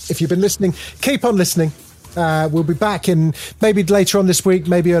 If you've been listening, keep on listening. We'll be back in maybe later on this week,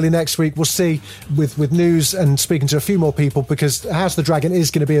 maybe early next week. We'll see with news and speaking to a few more people, because House of the Dragon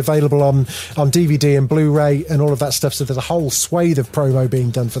is going to be available on DVD and Blu-ray and all of that stuff. So there's a whole swathe of promo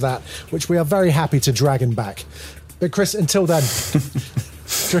being done for that, which we are very happy to dragon back. But Chris, until then,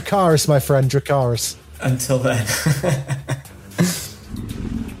 Dracarys, my friend, Dracarys. Until then.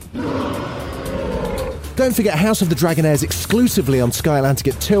 Don't forget, House of the Dragon airs exclusively on Sky Atlantic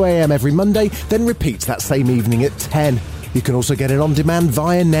at 2 a.m. every Monday, then repeats that same evening at 10. You can also get it on demand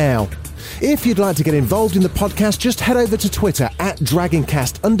via Now. If you'd like to get involved in the podcast, just head over to Twitter at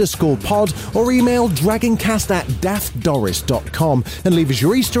DragonCast_pod or email dragoncast@daftdoris.com and leave us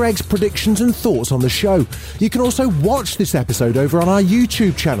your Easter eggs, predictions and thoughts on the show. You can also watch this episode over on our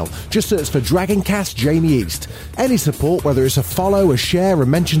YouTube channel. Just search for Dragoncast Jamie East. Any support, whether it's a follow, a share, a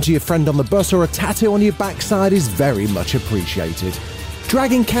mention to your friend on the bus or a tattoo on your backside, is very much appreciated.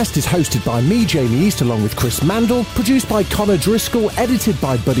 Dragoncast is hosted by me, Jamie East, along with Chris Mandel, produced by Connor Driscoll, edited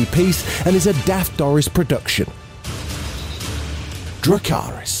by Buddy Peace, and is a Daft Doris production.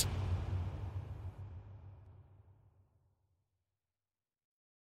 Dracarys.